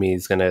behind me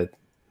is going to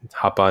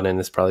hop on, and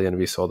it's probably going to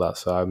be sold out.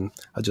 So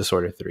I'll just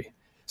order 3.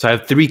 So I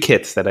have 3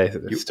 kits that I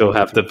still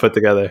have to put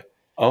together.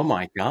 Oh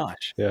my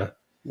gosh. Yeah.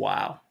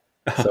 Wow.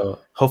 So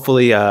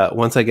hopefully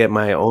once I get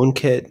my own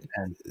kit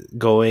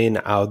going,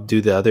 I'll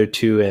do the other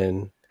 2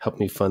 and help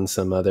me fund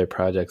some other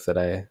projects that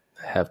I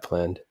have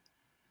planned.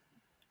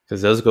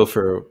 Because those go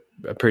for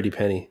a pretty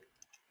penny.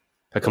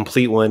 A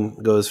complete one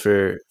goes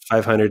for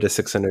 $500 to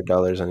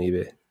 $600 on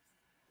eBay.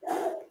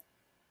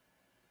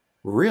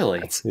 Really?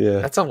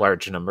 That's a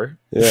large number.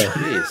 Yeah.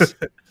 Jeez.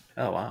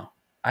 Oh wow.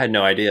 I had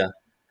no idea.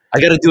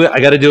 I gotta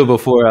do it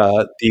before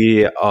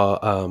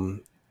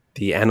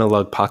the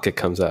Analog Pocket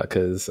comes out,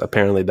 because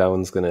apparently that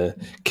one's gonna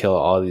kill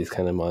all these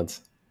kind of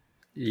mods.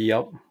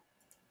 Yep.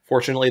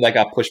 Fortunately, that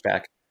got pushed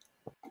back.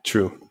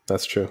 True.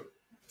 That's true.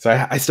 So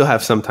I still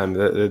have some time.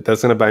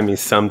 That's gonna buy me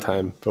some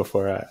time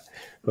before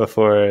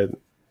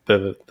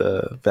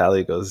the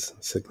value goes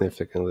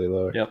significantly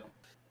lower. Yep.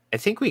 I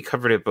think we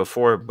covered it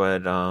before,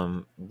 but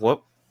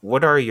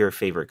what are your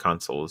favorite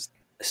consoles?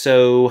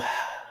 So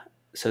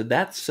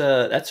that's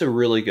a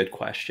really good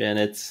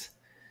question.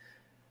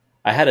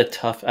 I had a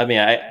tough. I mean,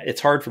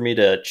 it's hard for me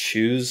to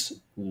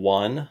choose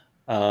one.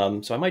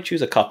 So I might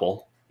choose a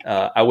couple.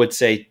 I would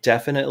say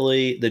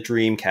definitely the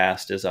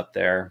Dreamcast is up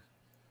there.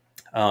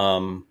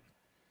 One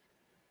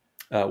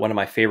of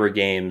my favorite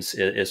games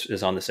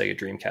is on the Sega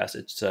Dreamcast.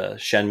 It's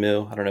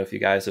Shenmue. I don't know if you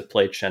guys have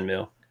played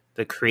Shenmue.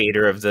 The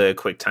creator of the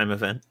QuickTime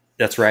event.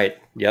 That's right.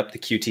 Yep, the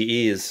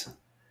QTEs.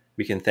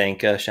 We can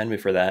thank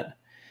Shenmue for that.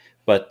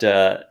 But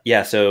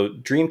yeah, so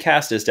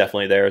Dreamcast is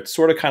definitely there. It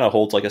sort of kind of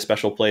holds like a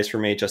special place for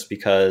me just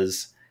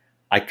because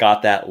I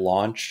got that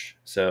launch.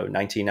 So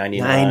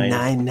 1999.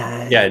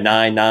 999. Yeah,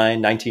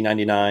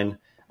 1999.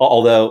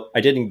 Although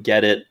I didn't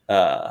get it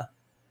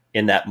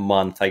in that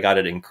month. I got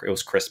it it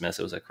was Christmas.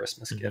 It was a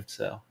Christmas gift.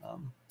 So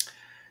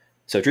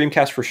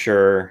Dreamcast for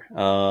sure.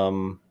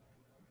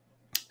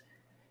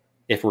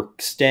 If we're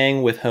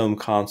staying with home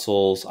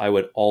consoles, I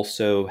would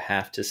also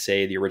have to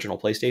say the original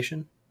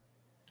PlayStation.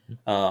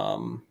 A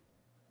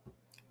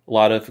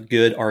lot of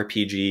good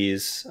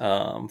RPGs,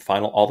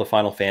 all the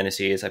Final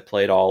Fantasies. I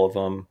played all of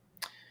them.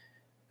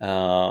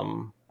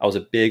 I was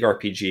a big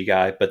RPG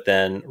guy, but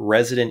then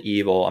Resident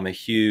Evil, I'm a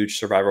huge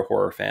survivor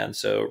horror fan.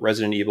 So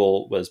Resident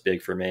Evil was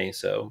big for me.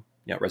 So,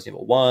 Resident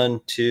Evil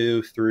 1,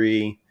 2,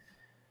 3,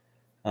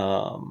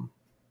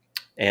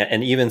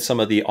 and even some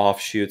of the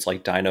offshoots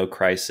like Dino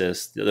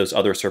Crisis, those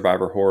other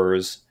survivor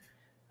horrors,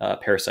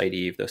 Parasite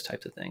Eve, those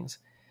types of things.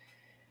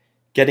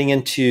 Getting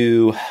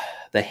into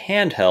the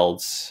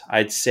handhelds,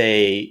 I'd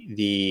say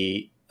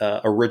the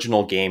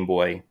original Game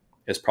Boy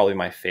is probably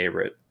my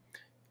favorite.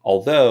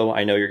 Although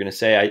I know you're going to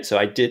say, I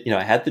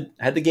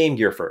had the Game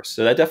Gear first,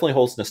 so that definitely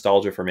holds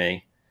nostalgia for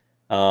me.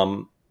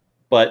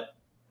 But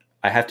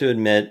I have to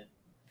admit,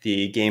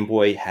 the Game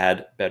Boy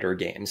had better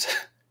games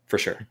for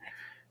sure.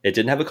 It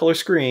didn't have a color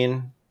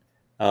screen,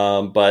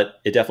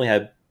 but it definitely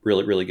had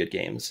really, really good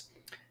games.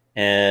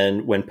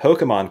 And when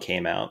Pokemon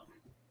came out,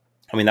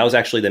 I mean, that was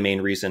actually the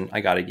main reason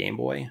I got a Game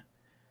Boy.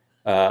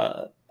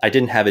 I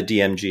didn't have a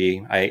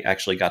DMG. I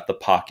actually got the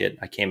Pocket.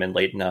 I came in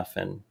late enough,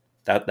 and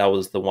that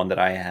was the one that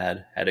I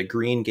had a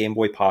green Game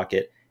Boy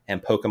Pocket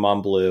and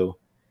Pokemon Blue.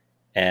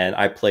 And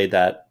I played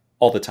that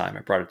all the time.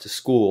 I brought it to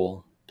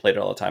school, played it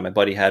all the time. My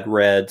buddy had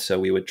red, so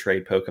we would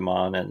trade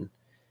Pokemon and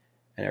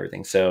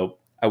everything. So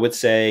I would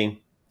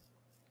say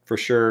for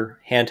sure,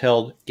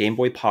 handheld Game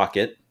Boy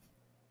Pocket.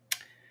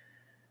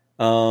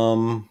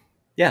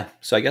 Yeah.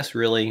 So I guess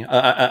really,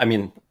 I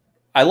mean,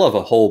 I love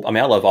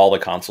all the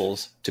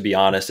consoles, to be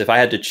honest. If I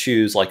had to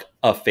choose like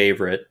a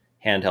favorite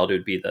handheld, it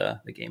would be the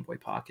Game Boy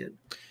Pocket.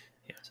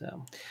 Yeah.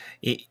 So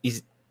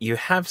you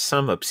have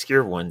some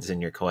obscure ones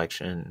in your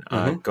collection.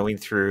 Going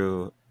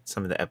through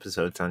some of the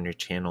episodes on your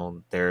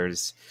channel,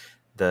 there's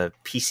the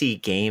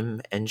PC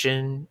Game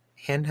Engine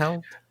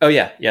handheld. Oh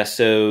yeah.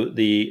 So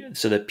the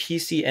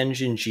PC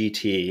Engine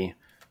GT,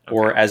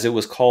 or as it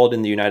was called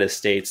in the United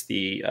States,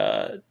 the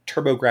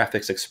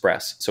TurboGrafx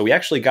Express. So we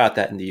actually got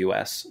that in the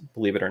US,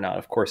 believe it or not.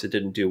 Of course, it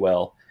didn't do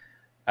well.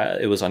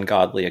 It was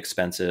ungodly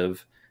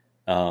expensive.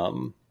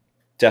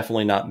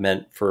 Definitely not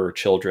meant for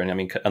children. I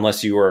mean,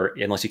 unless you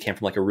came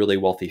from like a really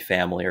wealthy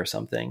family or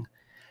something.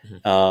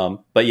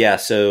 But yeah,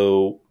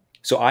 so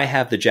I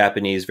have the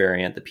Japanese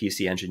variant, the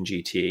PC Engine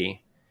GT,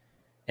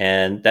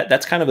 and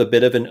that's kind of a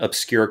bit of an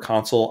obscure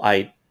console.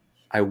 I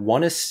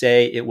want to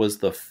say it was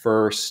the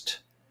first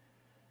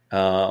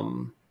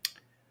home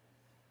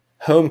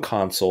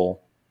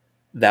console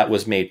that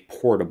was made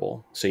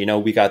portable. So,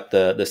 we got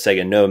the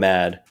Sega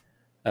Nomad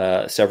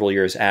several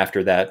years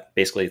after that.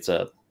 Basically, it's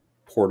a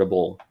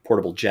portable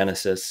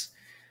Genesis.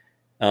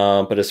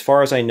 But as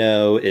far as I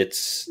know, it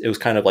was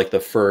kind of like the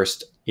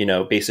first,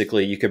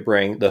 basically you could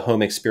bring the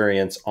home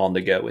experience on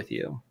the go with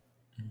you.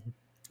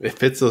 It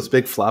fits those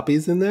big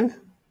floppies in there?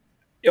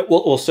 Yeah,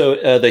 well, so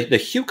the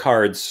Hue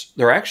cards,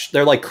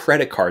 they're like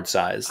credit card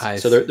size,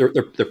 so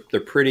they're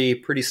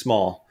pretty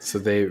small. So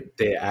they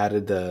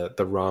added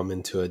the ROM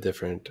into a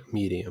different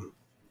medium.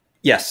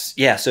 Yes,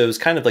 yeah. So it was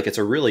kind of like, it's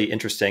a really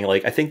interesting.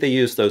 Like, I think they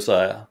use those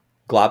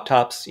glob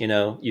tops.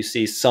 You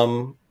see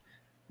some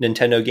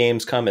Nintendo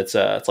games come. It's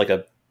like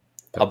a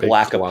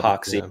black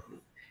epoxy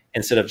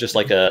instead of just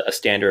like a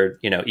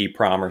standard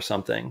EEPROM or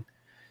something.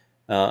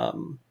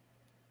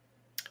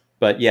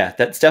 But yeah,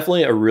 that's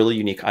definitely a really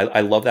unique. I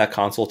love that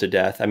console to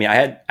death. I mean,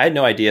 I had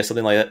no idea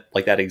something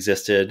like that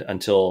existed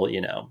until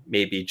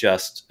maybe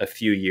just a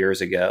few years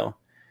ago.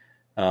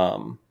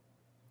 But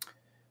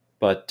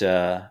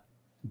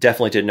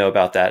definitely didn't know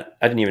about that.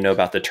 I didn't even know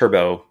about the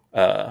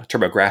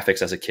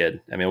TurboGrafx as a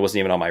kid. I mean, it wasn't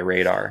even on my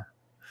radar.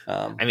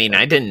 I mean,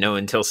 I didn't know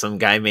until some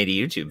guy made a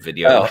YouTube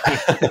video.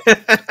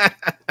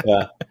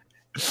 Yeah.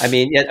 I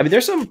mean,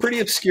 there's some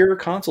pretty obscure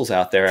consoles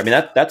out there. I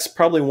mean, that's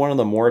probably one of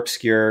the more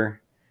obscure,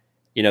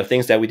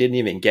 things that we didn't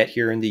even get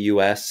here in the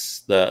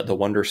US, the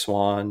Wonder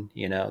Swan,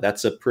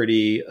 that's a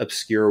pretty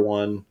obscure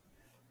one.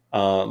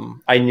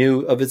 I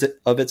knew of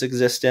its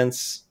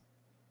existence.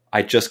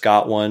 I just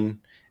got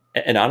one.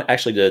 And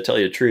actually, to tell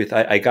you the truth,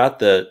 I got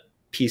the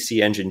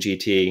PC Engine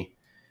GT,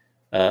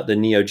 the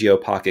Neo Geo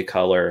Pocket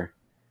Color,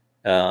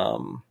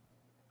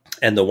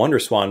 and the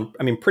WonderSwan.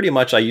 I mean, pretty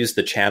much I use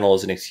the channel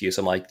as an excuse.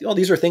 I'm like, oh,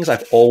 these are things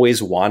I've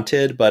always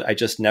wanted, but I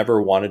just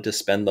never wanted to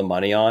spend the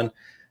money on.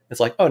 It's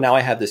like, oh, now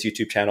I have this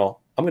YouTube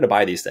channel. I'm going to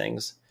buy these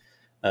things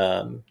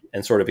and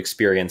sort of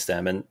experience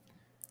them. And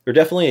they're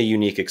definitely a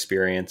unique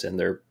experience, and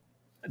they're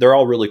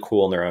all really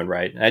cool in their own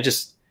right. And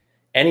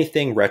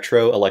anything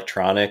retro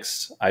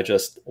electronics, I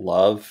just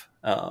love.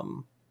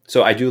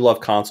 So I do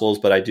love consoles,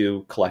 but I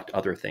do collect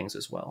other things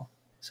as well.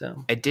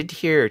 So I did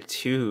hear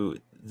too,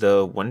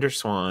 the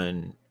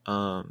WonderSwan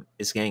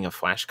is getting a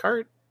flash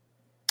card.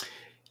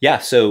 Yeah,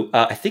 so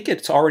I think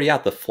it's already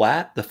out. The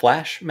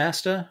Flash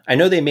Master. I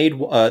know they made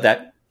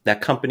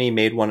that company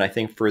made one. I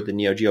think for the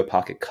Neo Geo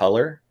Pocket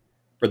Color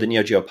or the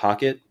Neo Geo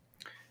Pocket.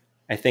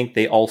 I think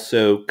they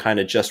also kind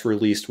of just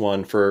released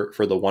one for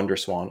the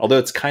WonderSwan, although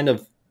it's kind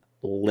of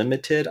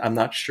limited. I'm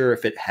not sure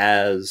if it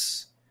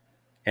has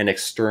an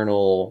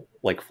external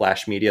like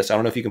flash media. So I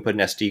don't know if you can put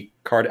an SD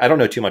card. I don't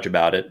know too much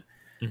about it.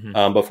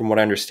 Mm-hmm. But from what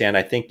I understand,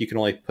 I think you can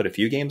only put a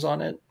few games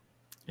on it.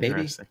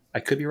 Maybe. I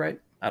could be right.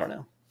 I don't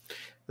know.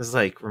 This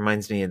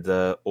reminds me of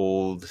the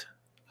old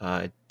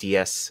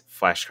DS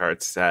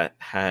flashcards that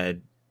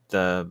had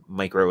the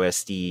micro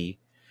SD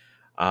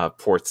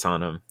ports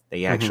on them.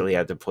 They actually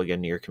had to plug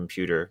into your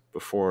computer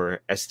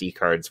before SD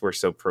cards were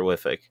so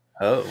prolific.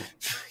 Oh,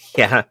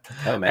 yeah.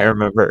 Oh man.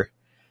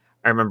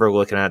 I remember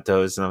looking at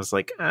those and I was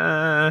like,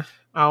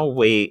 I'll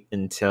wait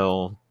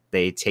until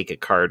they take a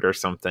card or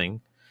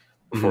something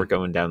before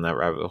going down that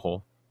rabbit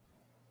hole.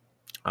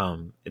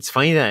 It's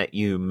funny that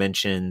you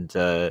mentioned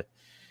the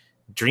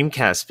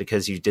Dreamcast,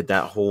 because you did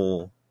that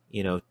whole,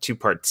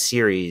 2-part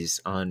series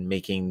on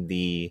making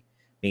the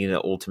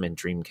ultimate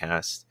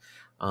Dreamcast.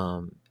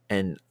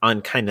 And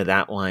on kind of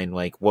that line,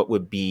 like, what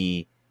would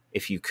be,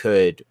 if you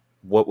could,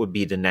 what would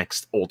be the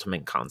next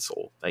ultimate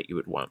console that you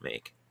would want to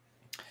make?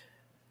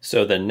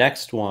 So the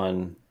next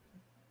one,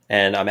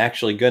 and I'm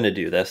actually going to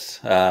do this,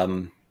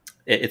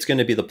 it's going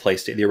to be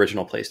the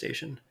original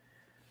PlayStation.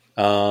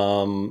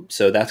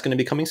 So that's going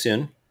to be coming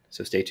soon.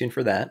 So stay tuned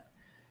for that.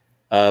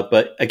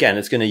 But again,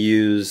 it's going to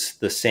use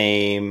the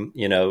same,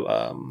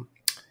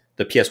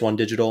 the PS1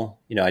 digital.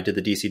 I did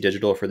the DC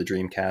digital for the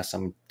Dreamcast.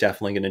 I'm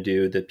definitely going to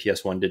do the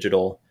PS1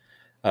 digital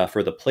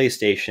for the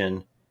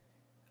PlayStation.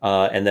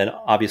 And then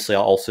obviously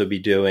I'll also be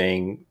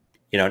doing,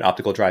 an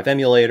optical drive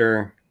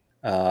emulator.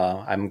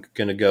 I'm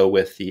going to go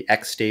with the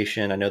X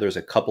Station. I know there's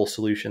a couple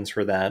solutions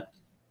for that.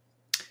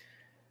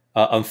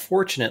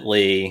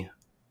 Unfortunately,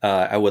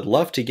 I would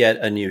love to get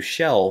a new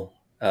shell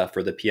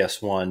for the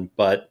PS1,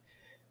 but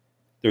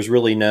there's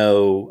really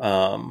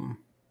no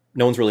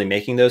one's really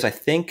making those. I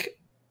think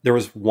there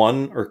was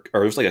one or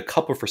there's like a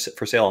couple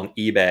for sale on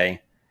eBay,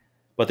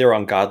 but they were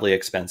ungodly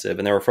expensive,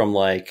 and they were from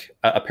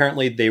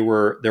apparently there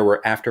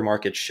were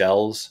aftermarket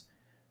shells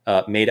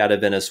made out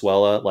of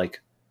Venezuela like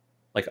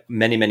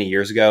many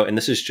years ago, and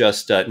this is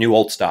just new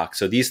old stock.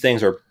 So these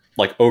things are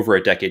like over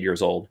a decade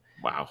years old.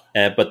 Wow.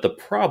 But the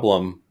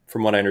problem,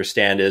 from what I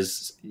understand,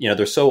 is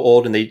they're so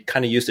old and they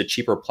kind of used a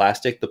cheaper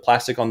plastic. The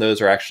plastic on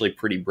those are actually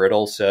pretty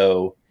brittle,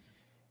 so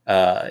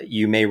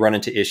you may run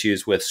into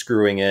issues with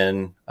screwing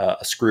in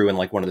a screw in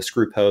like one of the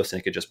screw posts, and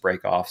it could just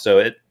break off. So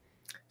it's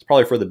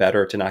probably for the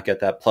better to not get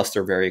that. Plus,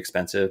 they're very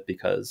expensive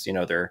because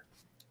they're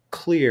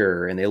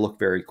clear and they look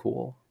very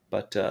cool.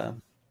 But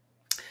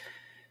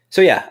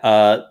so yeah,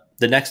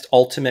 the next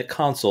ultimate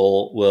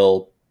console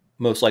will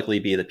most likely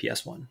be the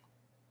PS1.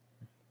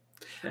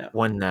 Yeah.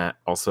 One that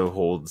also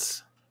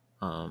holds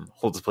a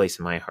place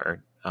in my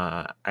heart.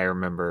 I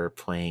remember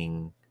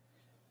playing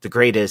the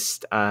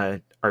greatest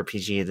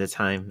RPG at the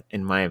time,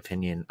 in my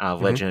opinion,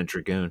 Legend of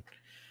Dragoon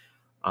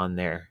on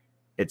there.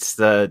 It's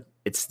the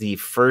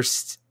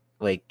first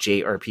like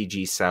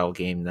JRPG style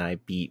game that I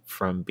beat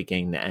from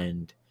beginning to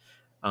end,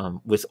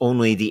 with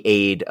only the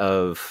aid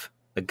of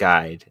a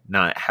guide,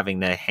 not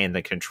having to hand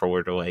the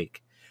controller to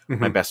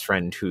my best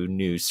friend who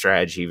knew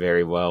strategy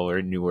very well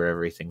or knew where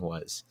everything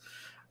was.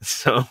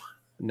 So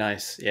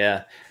nice.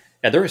 Yeah.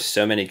 There were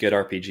so many good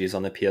RPGs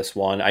on the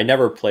PS1. I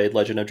never played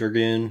Legend of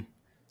Dragoon.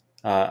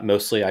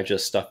 Mostly I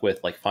just stuck with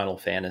like Final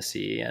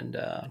Fantasy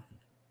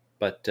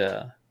but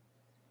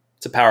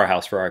it's a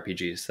powerhouse for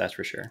RPGs, that's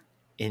for sure.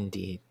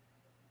 Indeed.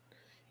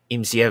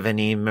 Eems, do you have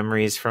any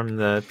memories from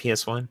the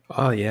PS1?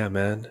 Oh yeah,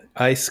 man.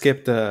 I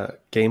skipped the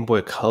Game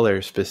Boy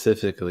Color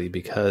specifically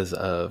because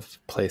of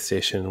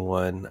PlayStation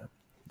 1.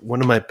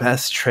 One of my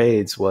best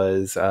trades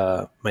was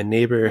my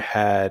neighbor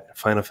had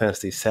Final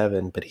Fantasy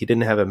VII, but he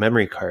didn't have a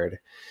memory card.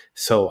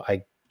 So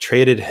I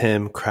traded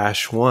him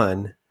Crash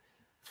 1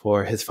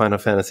 for his Final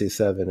Fantasy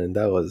VII, and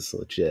that was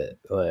legit.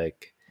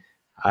 Like,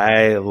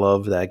 I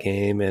love that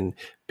game, and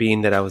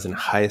being that I was in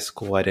high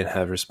school, I didn't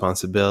have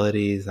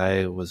responsibilities.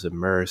 I was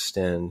immersed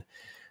in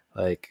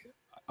like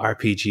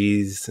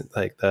RPGs,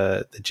 like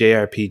the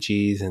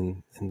JRPGs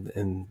and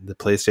the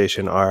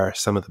PlayStation are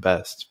some of the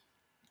best.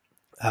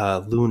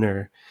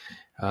 Lunar,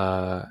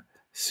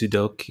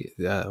 Sudoku,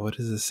 what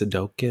is it?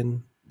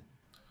 Sudoken?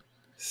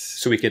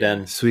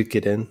 Suikoden.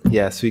 Suikoden.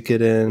 Yeah,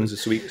 Suikoden.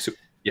 Was it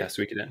Yeah,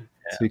 Suikoden.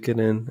 Yeah.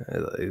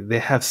 Suikoden. They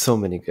have so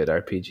many good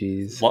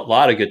RPGs. A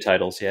lot of good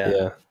titles. Yeah.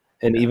 Yeah,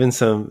 and even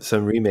some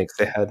remakes.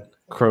 They had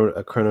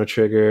a Chrono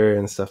Trigger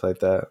and stuff like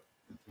that.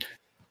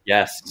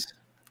 Yes.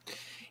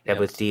 Yeah,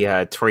 with the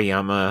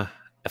Toriyama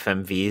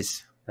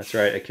FMVs. That's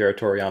right, Akira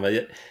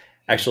Toriyama.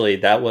 Actually,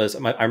 that was I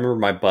remember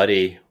my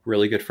buddy,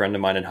 really good friend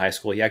of mine in high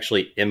school. He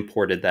actually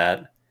imported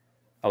that.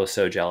 I was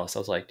so jealous. I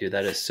was like, dude,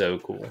 that is so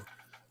cool.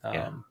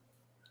 Yeah.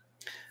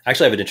 I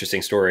actually have an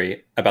interesting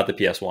story about the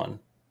PS1.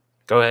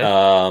 Go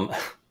ahead.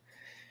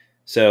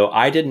 So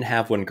I didn't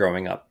have one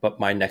growing up, but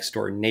my next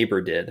door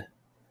neighbor did.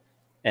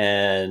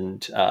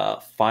 And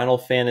Final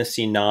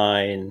Fantasy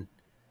IX,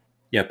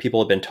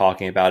 people have been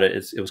talking about it.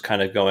 It was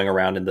kind of going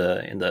around in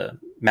the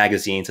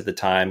magazines at the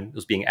time. It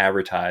was being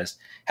advertised.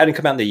 Hadn't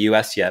come out in the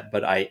US yet,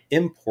 but I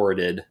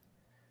imported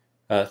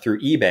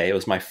through eBay. It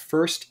was my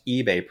first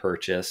eBay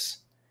purchase,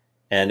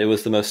 and it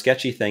was the most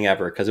sketchy thing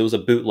ever because it was a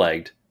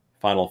bootlegged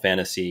Final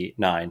Fantasy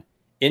IX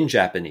in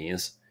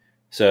Japanese.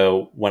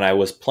 So when I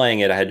was playing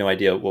it, I had no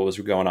idea what was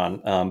going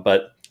on.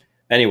 But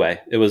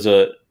anyway,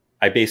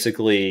 I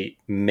basically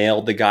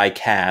mailed the guy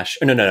cash.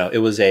 Oh, no. It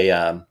was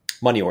a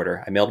money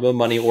order. I mailed him a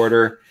money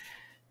order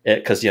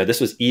because,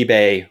 this was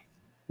eBay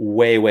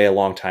way, way a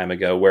long time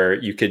ago where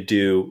you could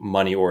do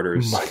money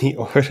orders. Money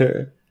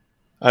order.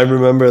 I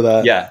remember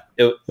that. Yeah.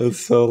 It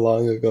was so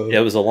long ago. It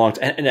was a long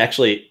time. And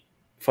actually,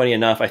 funny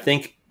enough, I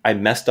think I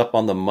messed up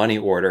on the money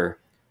order.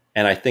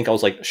 And I think I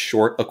was like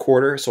short a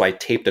quarter. So I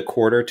taped a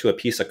quarter to a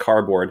piece of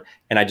cardboard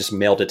and I just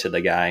mailed it to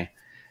the guy.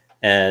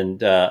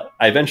 And I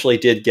eventually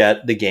did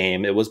get the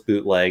game. It was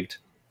bootlegged.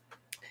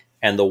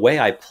 And the way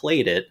I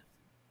played it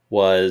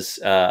was,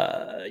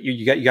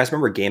 you guys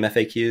remember game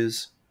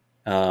FAQs?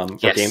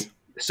 Yes.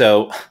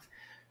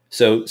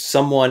 So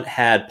someone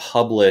had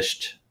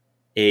published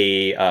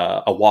a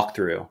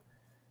walkthrough.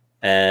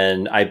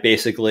 And I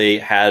basically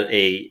had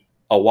a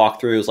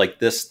walkthrough. It was like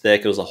this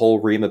thick. It was a whole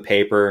ream of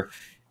paper.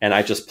 And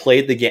I just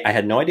played the game. I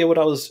had no idea what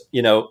I was,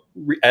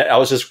 I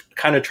was just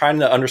kind of trying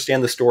to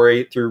understand the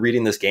story through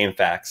reading this game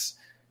facts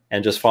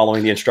and just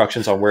following the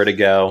instructions on where to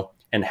go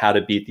and how to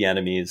beat the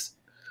enemies.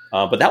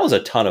 But that was a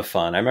ton of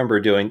fun. I remember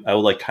I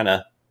would like kind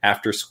of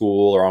after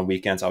school or on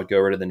weekends, I would go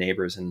over to the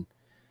neighbors and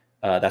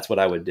that's what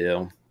I would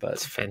do. But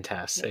it's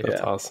fantastic. That's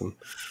awesome.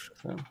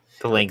 So.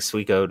 The lengths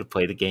we go to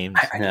play the games.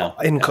 I know.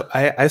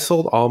 I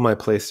sold all my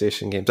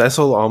PlayStation games. I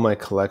sold all my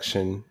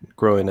collection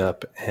growing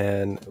up.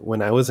 And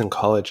when I was in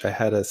college, I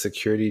had a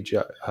security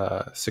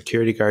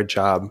guard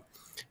job,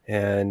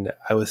 and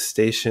I was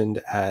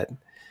stationed at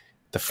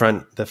the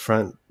front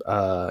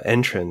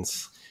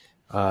entrance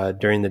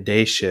during the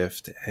day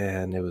shift,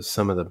 and it was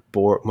some of the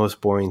most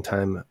boring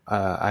time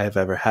I have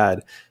ever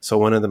had. So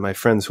one of my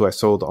friends who I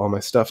sold all my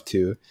stuff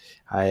to,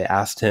 I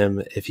asked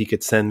him if he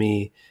could send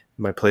me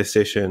my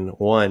PlayStation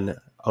 1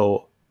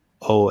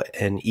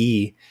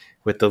 O&E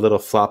with the little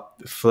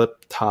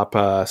flip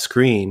top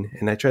screen,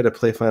 and I tried to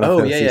play Final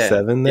Fantasy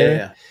 7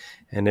 there,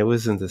 and it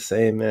wasn't the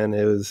same, man.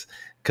 It was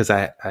because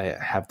I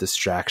have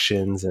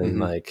distractions and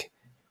like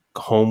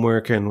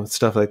homework and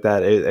stuff like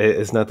that.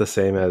 It's not the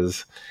same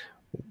as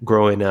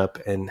growing up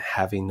and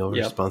having no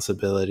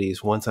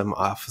responsibilities. Once I'm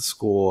off of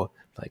school,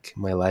 like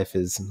my life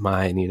is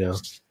mine,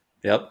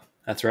 Yep,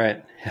 that's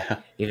right.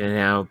 Even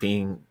now,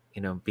 being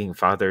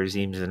fathers,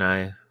 Eems and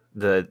I,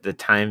 the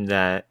time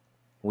that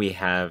we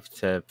have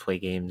to play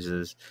games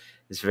is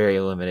very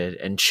limited,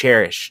 and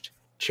cherish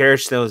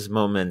those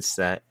moments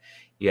that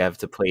you have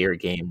to play your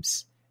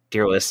games,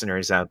 dear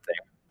listeners out there.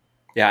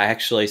 Yeah,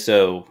 actually,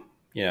 so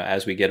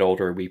as we get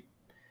older, we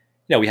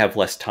have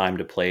less time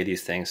to play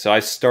these things. So I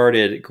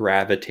started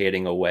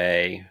gravitating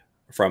away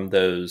from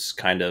those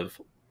kind of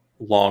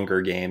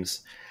longer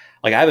games.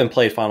 Like I haven't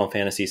played Final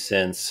Fantasy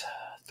since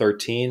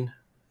 13.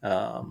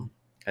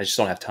 I just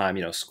don't have time,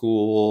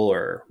 school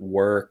or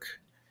work.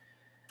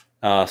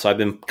 So I've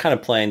been kind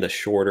of playing the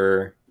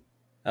shorter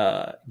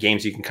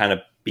games you can kind of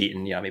beat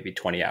in, maybe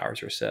 20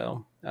 hours or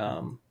so.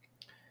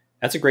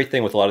 That's a great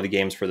thing with a lot of the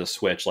games for the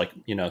Switch, like,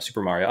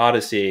 Super Mario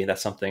Odyssey.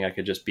 That's something I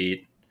could just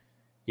beat,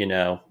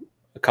 a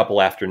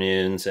couple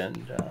afternoons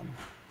and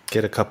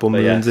get a couple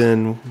moons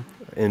in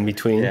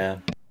between. Yeah,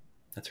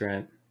 that's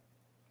right.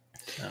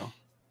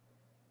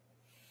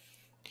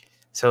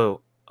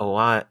 So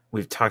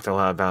we've talked a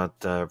lot about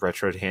the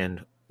retro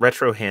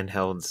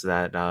handhelds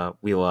that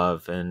we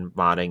love and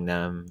modding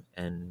them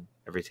and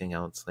everything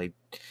else. Like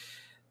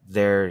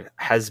there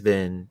has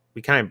been,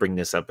 we kind of bring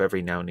this up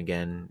every now and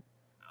again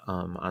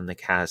on the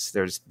cast.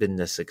 There's been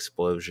this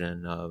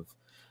explosion of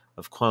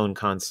clone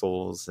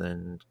consoles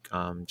and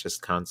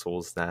just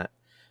consoles that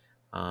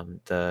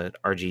the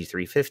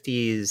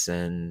RG350s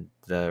and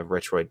the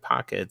Retroid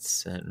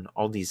Pockets and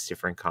all these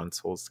different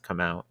consoles come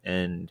out.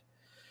 And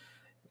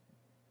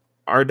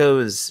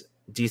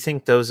do you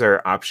think those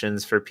are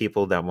options for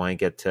people that want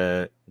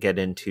to get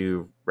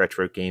into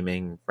retro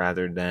gaming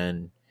rather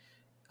than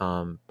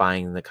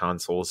buying the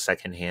consoles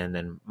secondhand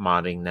and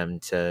modding them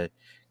to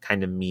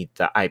kind of meet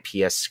the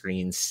IPS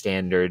screen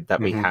standard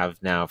that we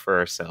have now for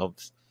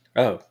ourselves?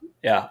 Oh,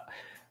 yeah.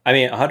 I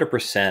mean,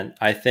 100%.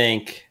 I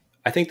think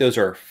I think those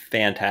are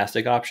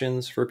fantastic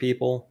options for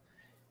people.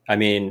 I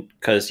mean,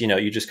 because,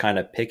 you just kind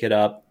of pick it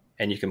up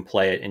and you can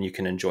play it and you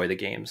can enjoy the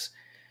games.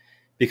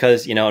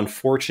 Because,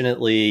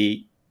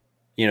 unfortunately,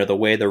 the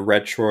way the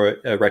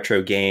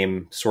retro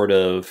game sort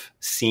of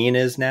scene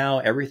is now,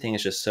 everything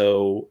is just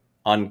so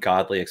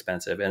ungodly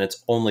expensive, and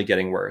it's only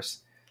getting worse.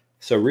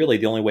 So really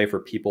the only way for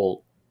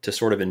people to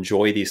sort of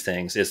enjoy these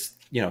things is,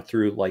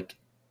 through like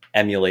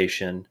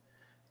emulation,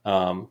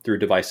 through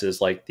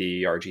devices like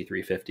the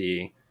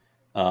RG350,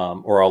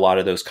 or a lot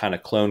of those kind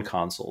of clone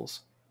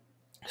consoles.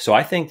 So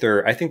I think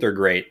they're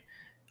great.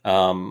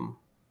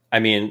 I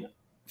mean,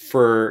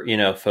 for,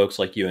 folks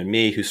like you and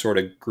me who sort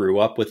of grew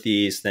up with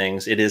these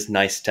things, it is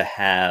nice to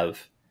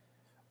have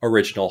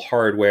original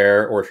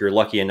hardware. Or if you're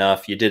lucky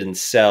enough, you didn't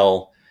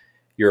sell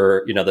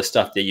your, the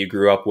stuff that you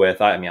grew up with.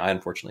 I mean, I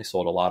unfortunately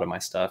sold a lot of my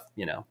stuff.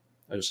 It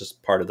was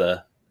just part of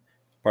the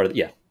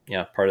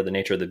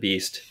nature of the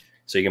beast.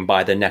 So you can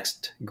buy the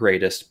next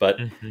greatest, but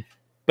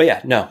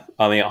yeah, no,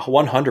 I mean,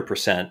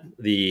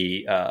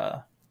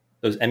 100%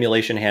 those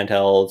emulation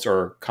handhelds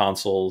or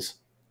consoles,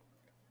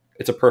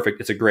 it's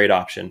a great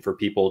option for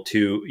people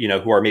to,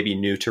 who are maybe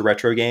new to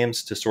retro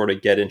games, to sort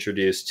of get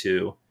introduced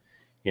to,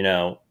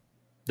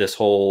 this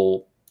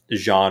whole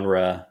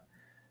genre.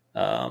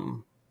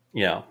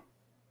 Yeah.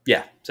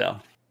 So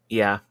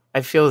yeah,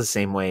 I feel the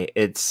same way.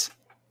 It's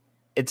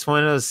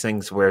one of those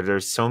things where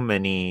there's so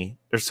many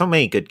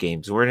good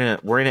games. We're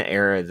in an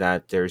era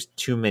that there's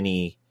too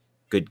many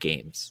good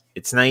games.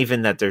 It's not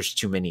even that there's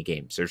too many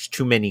games. There's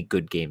too many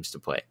good games to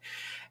play.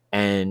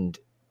 And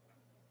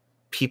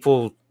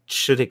people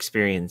should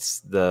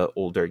experience the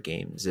older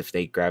games if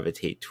they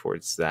gravitate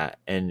towards that,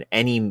 and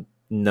any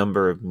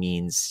number of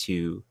means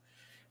to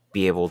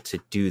be able to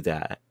do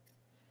that.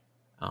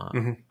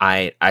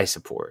 I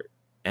support,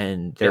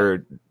 and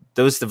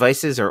those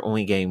devices are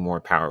only getting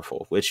more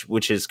powerful,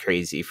 which is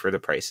crazy for the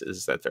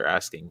prices that they're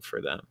asking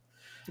for them.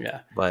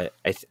 Yeah, but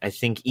I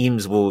think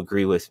Eames will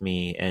agree with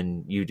me,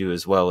 and you do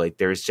as well. Like,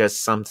 there's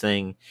just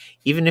something,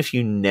 even if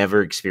you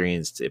never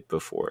experienced it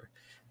before,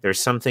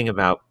 there's something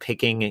about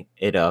picking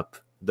it up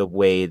the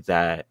way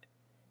that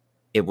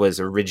it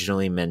was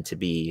originally meant to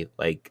be,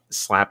 like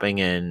slapping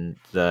in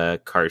the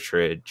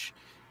cartridge,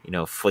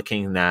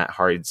 flicking that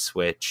hard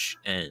switch,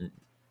 and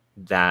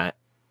that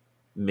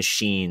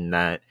machine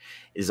that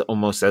is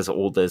almost as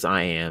old as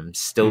I am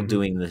still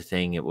doing the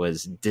thing it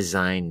was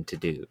designed to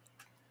do.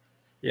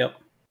 Yep.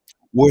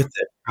 Worth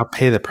it. I'll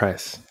pay the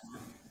price.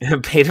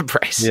 Pay the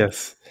price.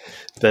 Yes.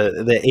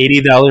 The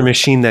 $80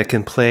 machine that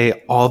can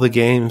play all the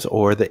games,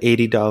 or the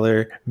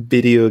 $80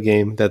 video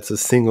game that's a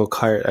single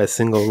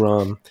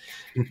ROM.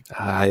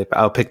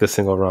 I'll pick the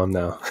single ROM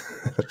now.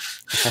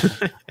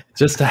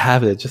 Just to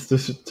have it, just to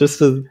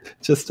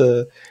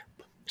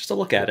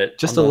look at it.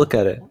 Just to look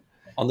at it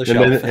on the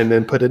shelf, and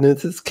then put it in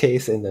its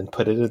case, and then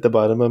put it at the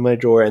bottom of my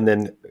drawer, and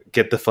then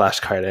get the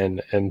flash card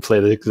and play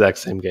the exact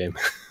same game.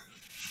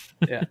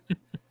 Yeah.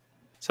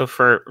 So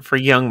for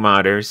young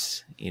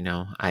modders,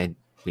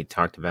 we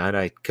talked about,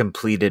 I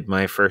completed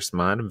my first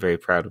mod. I'm very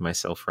proud of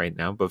myself right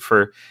now. But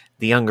for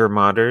the younger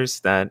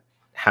modders that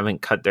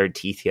haven't cut their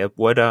teeth yet,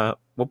 what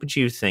would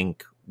you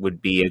think would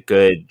be a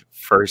good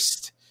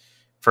first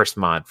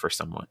mod for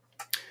someone?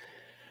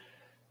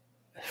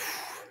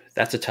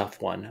 That's a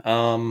tough one.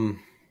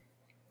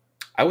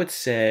 I would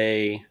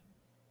say,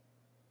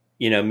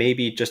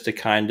 maybe just to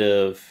kind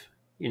of,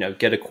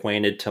 get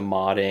acquainted to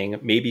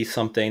modding, maybe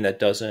something that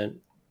doesn't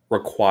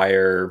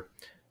require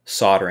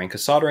soldering,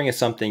 because soldering is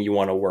something you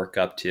want to work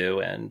up to,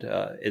 and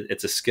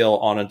it's a skill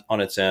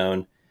on its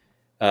own.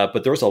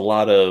 But there's a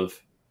lot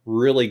of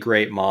really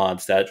great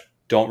mods that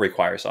don't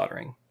require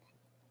soldering.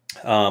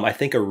 I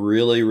think a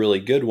really, really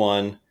good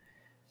one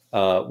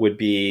would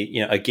be,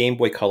 a Game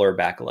Boy Color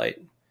backlight.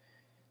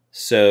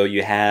 So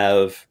you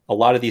have a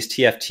lot of these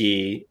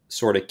TFT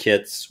sort of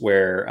kits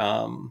where,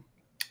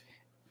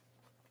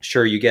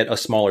 sure, you get a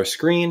smaller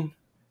screen,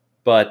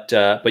 but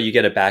you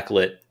get a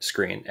backlit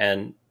screen.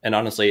 And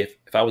honestly,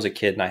 if I was a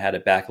kid and I had a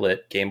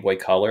backlit Game Boy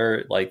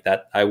Color like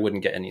that, I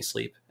wouldn't get any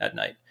sleep at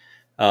night.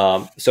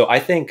 So I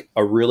think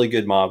a really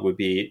good mod would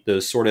be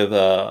those sort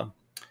of,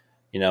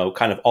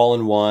 kind of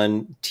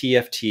all-in-one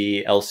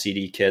TFT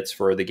LCD kits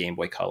for the Game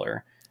Boy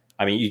Color.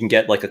 I mean, you can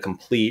get like a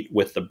complete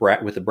with the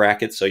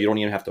bracket, so you don't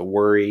even have to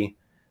worry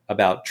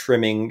about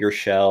trimming your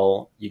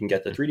shell. You can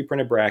get the 3D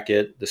printed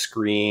bracket, the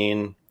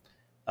screen,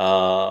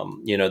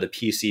 the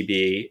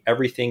PCB,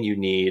 everything you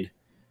need.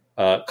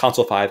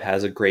 Console 5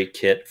 has a great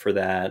kit for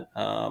that.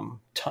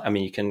 I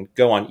mean, you can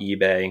go on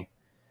eBay,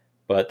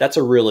 but that's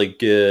a really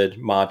good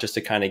mod just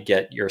to kind of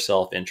get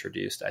yourself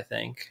introduced, I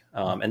think.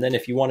 And then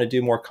if you want to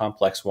do more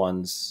complex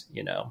ones,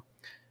 there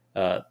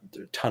are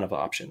a ton of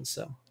options.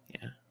 So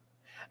yeah,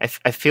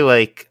 I feel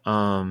like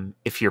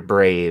if you're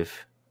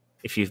brave,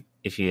 if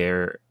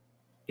you're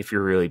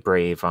really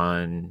brave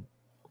on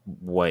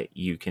what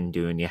you can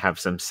do, and you have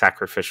some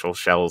sacrificial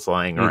shells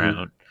lying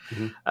around,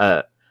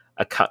 a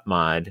cut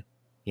mod,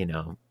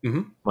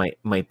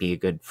 might be a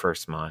good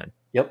first mod.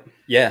 Yep.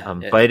 Yeah.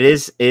 But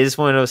it is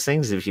one of those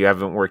things, if you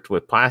haven't worked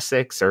with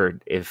plastics, or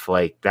if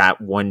like that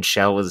one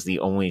shell is the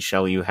only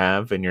shell you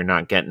have and you're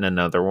not getting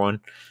another one.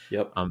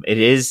 Yep.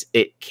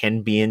 It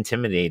can be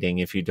intimidating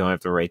if you don't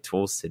have the right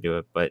tools to do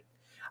it. But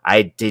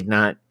I did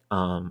not,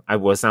 I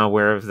was not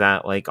aware of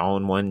that like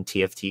all-in-one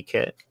TFT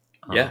kit.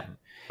 Yeah.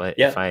 But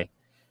if I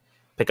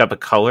pick up a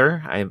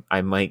color,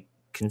 I might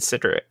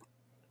consider it.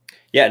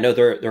 Yeah, no,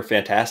 they're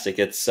fantastic.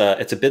 It's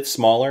a bit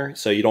smaller,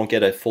 so you don't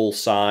get a full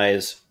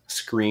size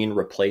screen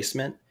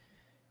replacement.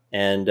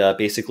 And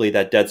basically,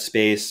 that dead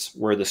space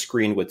where the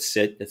screen would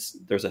sit,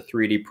 there's a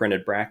 3D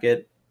printed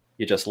bracket.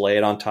 You just lay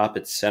it on top.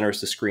 It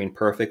centers the screen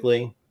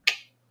perfectly.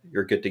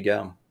 You're good to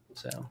go.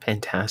 So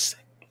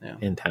fantastic,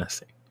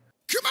 fantastic.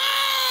 Come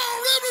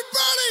on,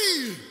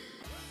 everybody!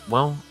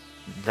 Well,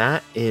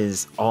 that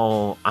is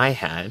all I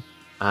had.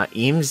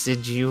 Eames,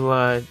 did you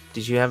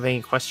have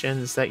any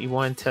questions that you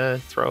wanted to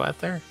throw out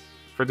there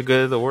for the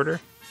good of the order?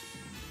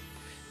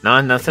 No,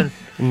 nothing.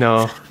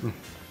 No.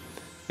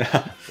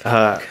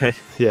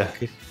 Yeah.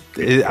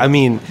 I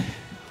mean,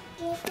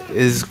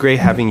 it's great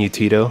having you,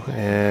 Tito,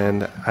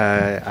 and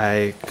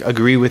I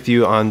agree with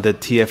you on the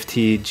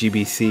TFT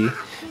GBC.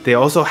 They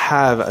also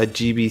have a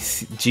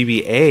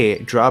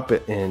GBA drop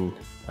it in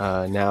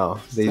now.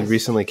 They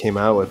recently came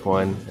out with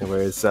one,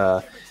 whereas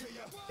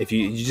if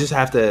you just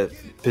have to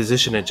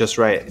position it just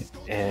right,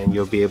 and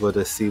you'll be able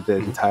to see the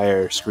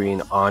entire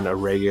screen on a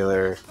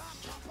regular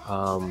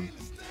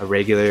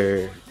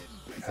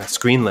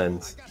screen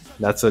lens.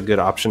 That's a good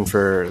option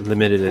for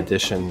limited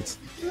editions.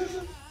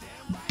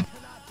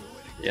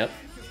 Yep.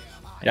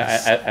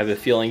 Yeah, I have a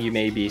feeling you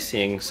may be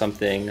seeing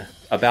something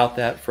about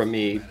that from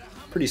me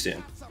pretty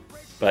soon.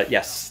 But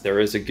yes, there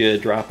is a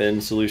good drop-in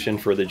solution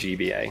for the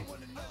GBA.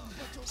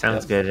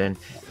 Sounds good. And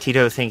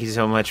Tito, thank you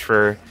so much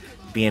for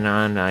being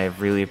on. I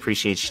really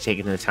appreciate you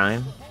taking the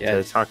time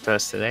to talk to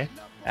us today.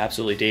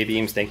 Absolutely. Dave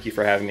Eames, thank you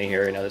for having me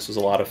here. I know this was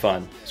a lot of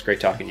fun. It's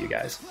great talking to you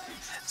guys.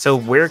 So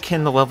where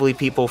can the lovely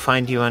people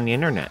find you on the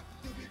internet?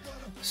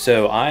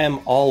 So I am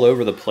all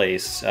over the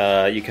place.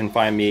 You can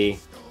find me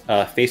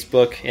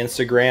Facebook,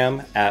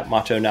 Instagram at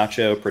Macho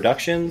Nacho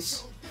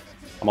Productions.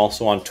 I'm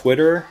also on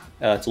Twitter.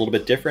 It's a little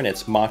bit different.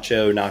 It's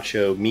Macho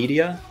Nacho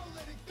Media.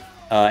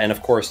 And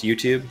of course,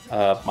 YouTube,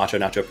 Macho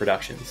Nacho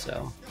Productions.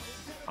 So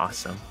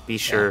awesome. Be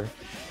sure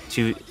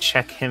to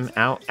check him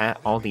out at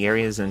all the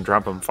areas and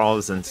drop him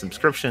follows and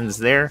subscriptions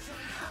there.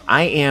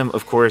 I am,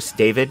 of course,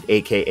 David,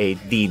 aka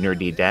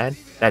TheeNerdyDad.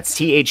 That's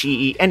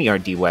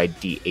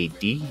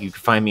TheeNerdyDad. You can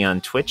find me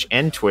on Twitch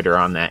and Twitter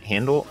on that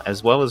handle,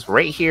 as well as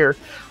right here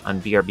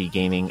on BRB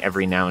Gaming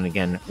every now and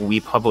again. We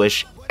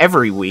publish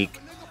every week,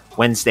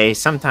 Wednesday,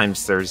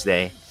 sometimes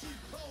Thursday.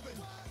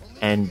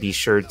 And be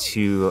sure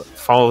to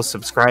follow,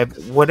 subscribe,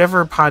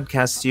 whatever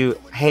podcasts you.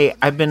 Hey,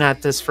 I've been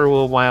at this for a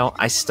little while.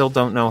 I still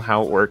don't know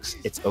how it works.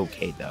 It's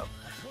okay, though.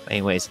 But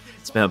anyways,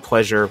 it's been a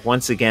pleasure.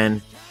 Once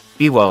again,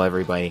 be well,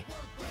 everybody.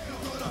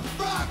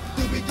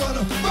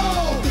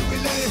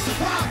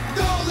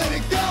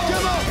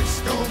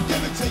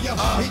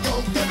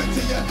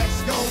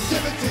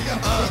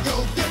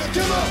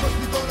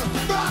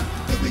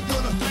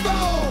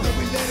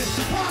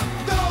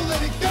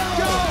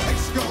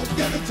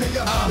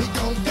 He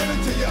gon' give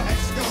it to you.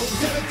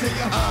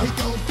 He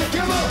gon' give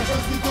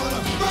it to you.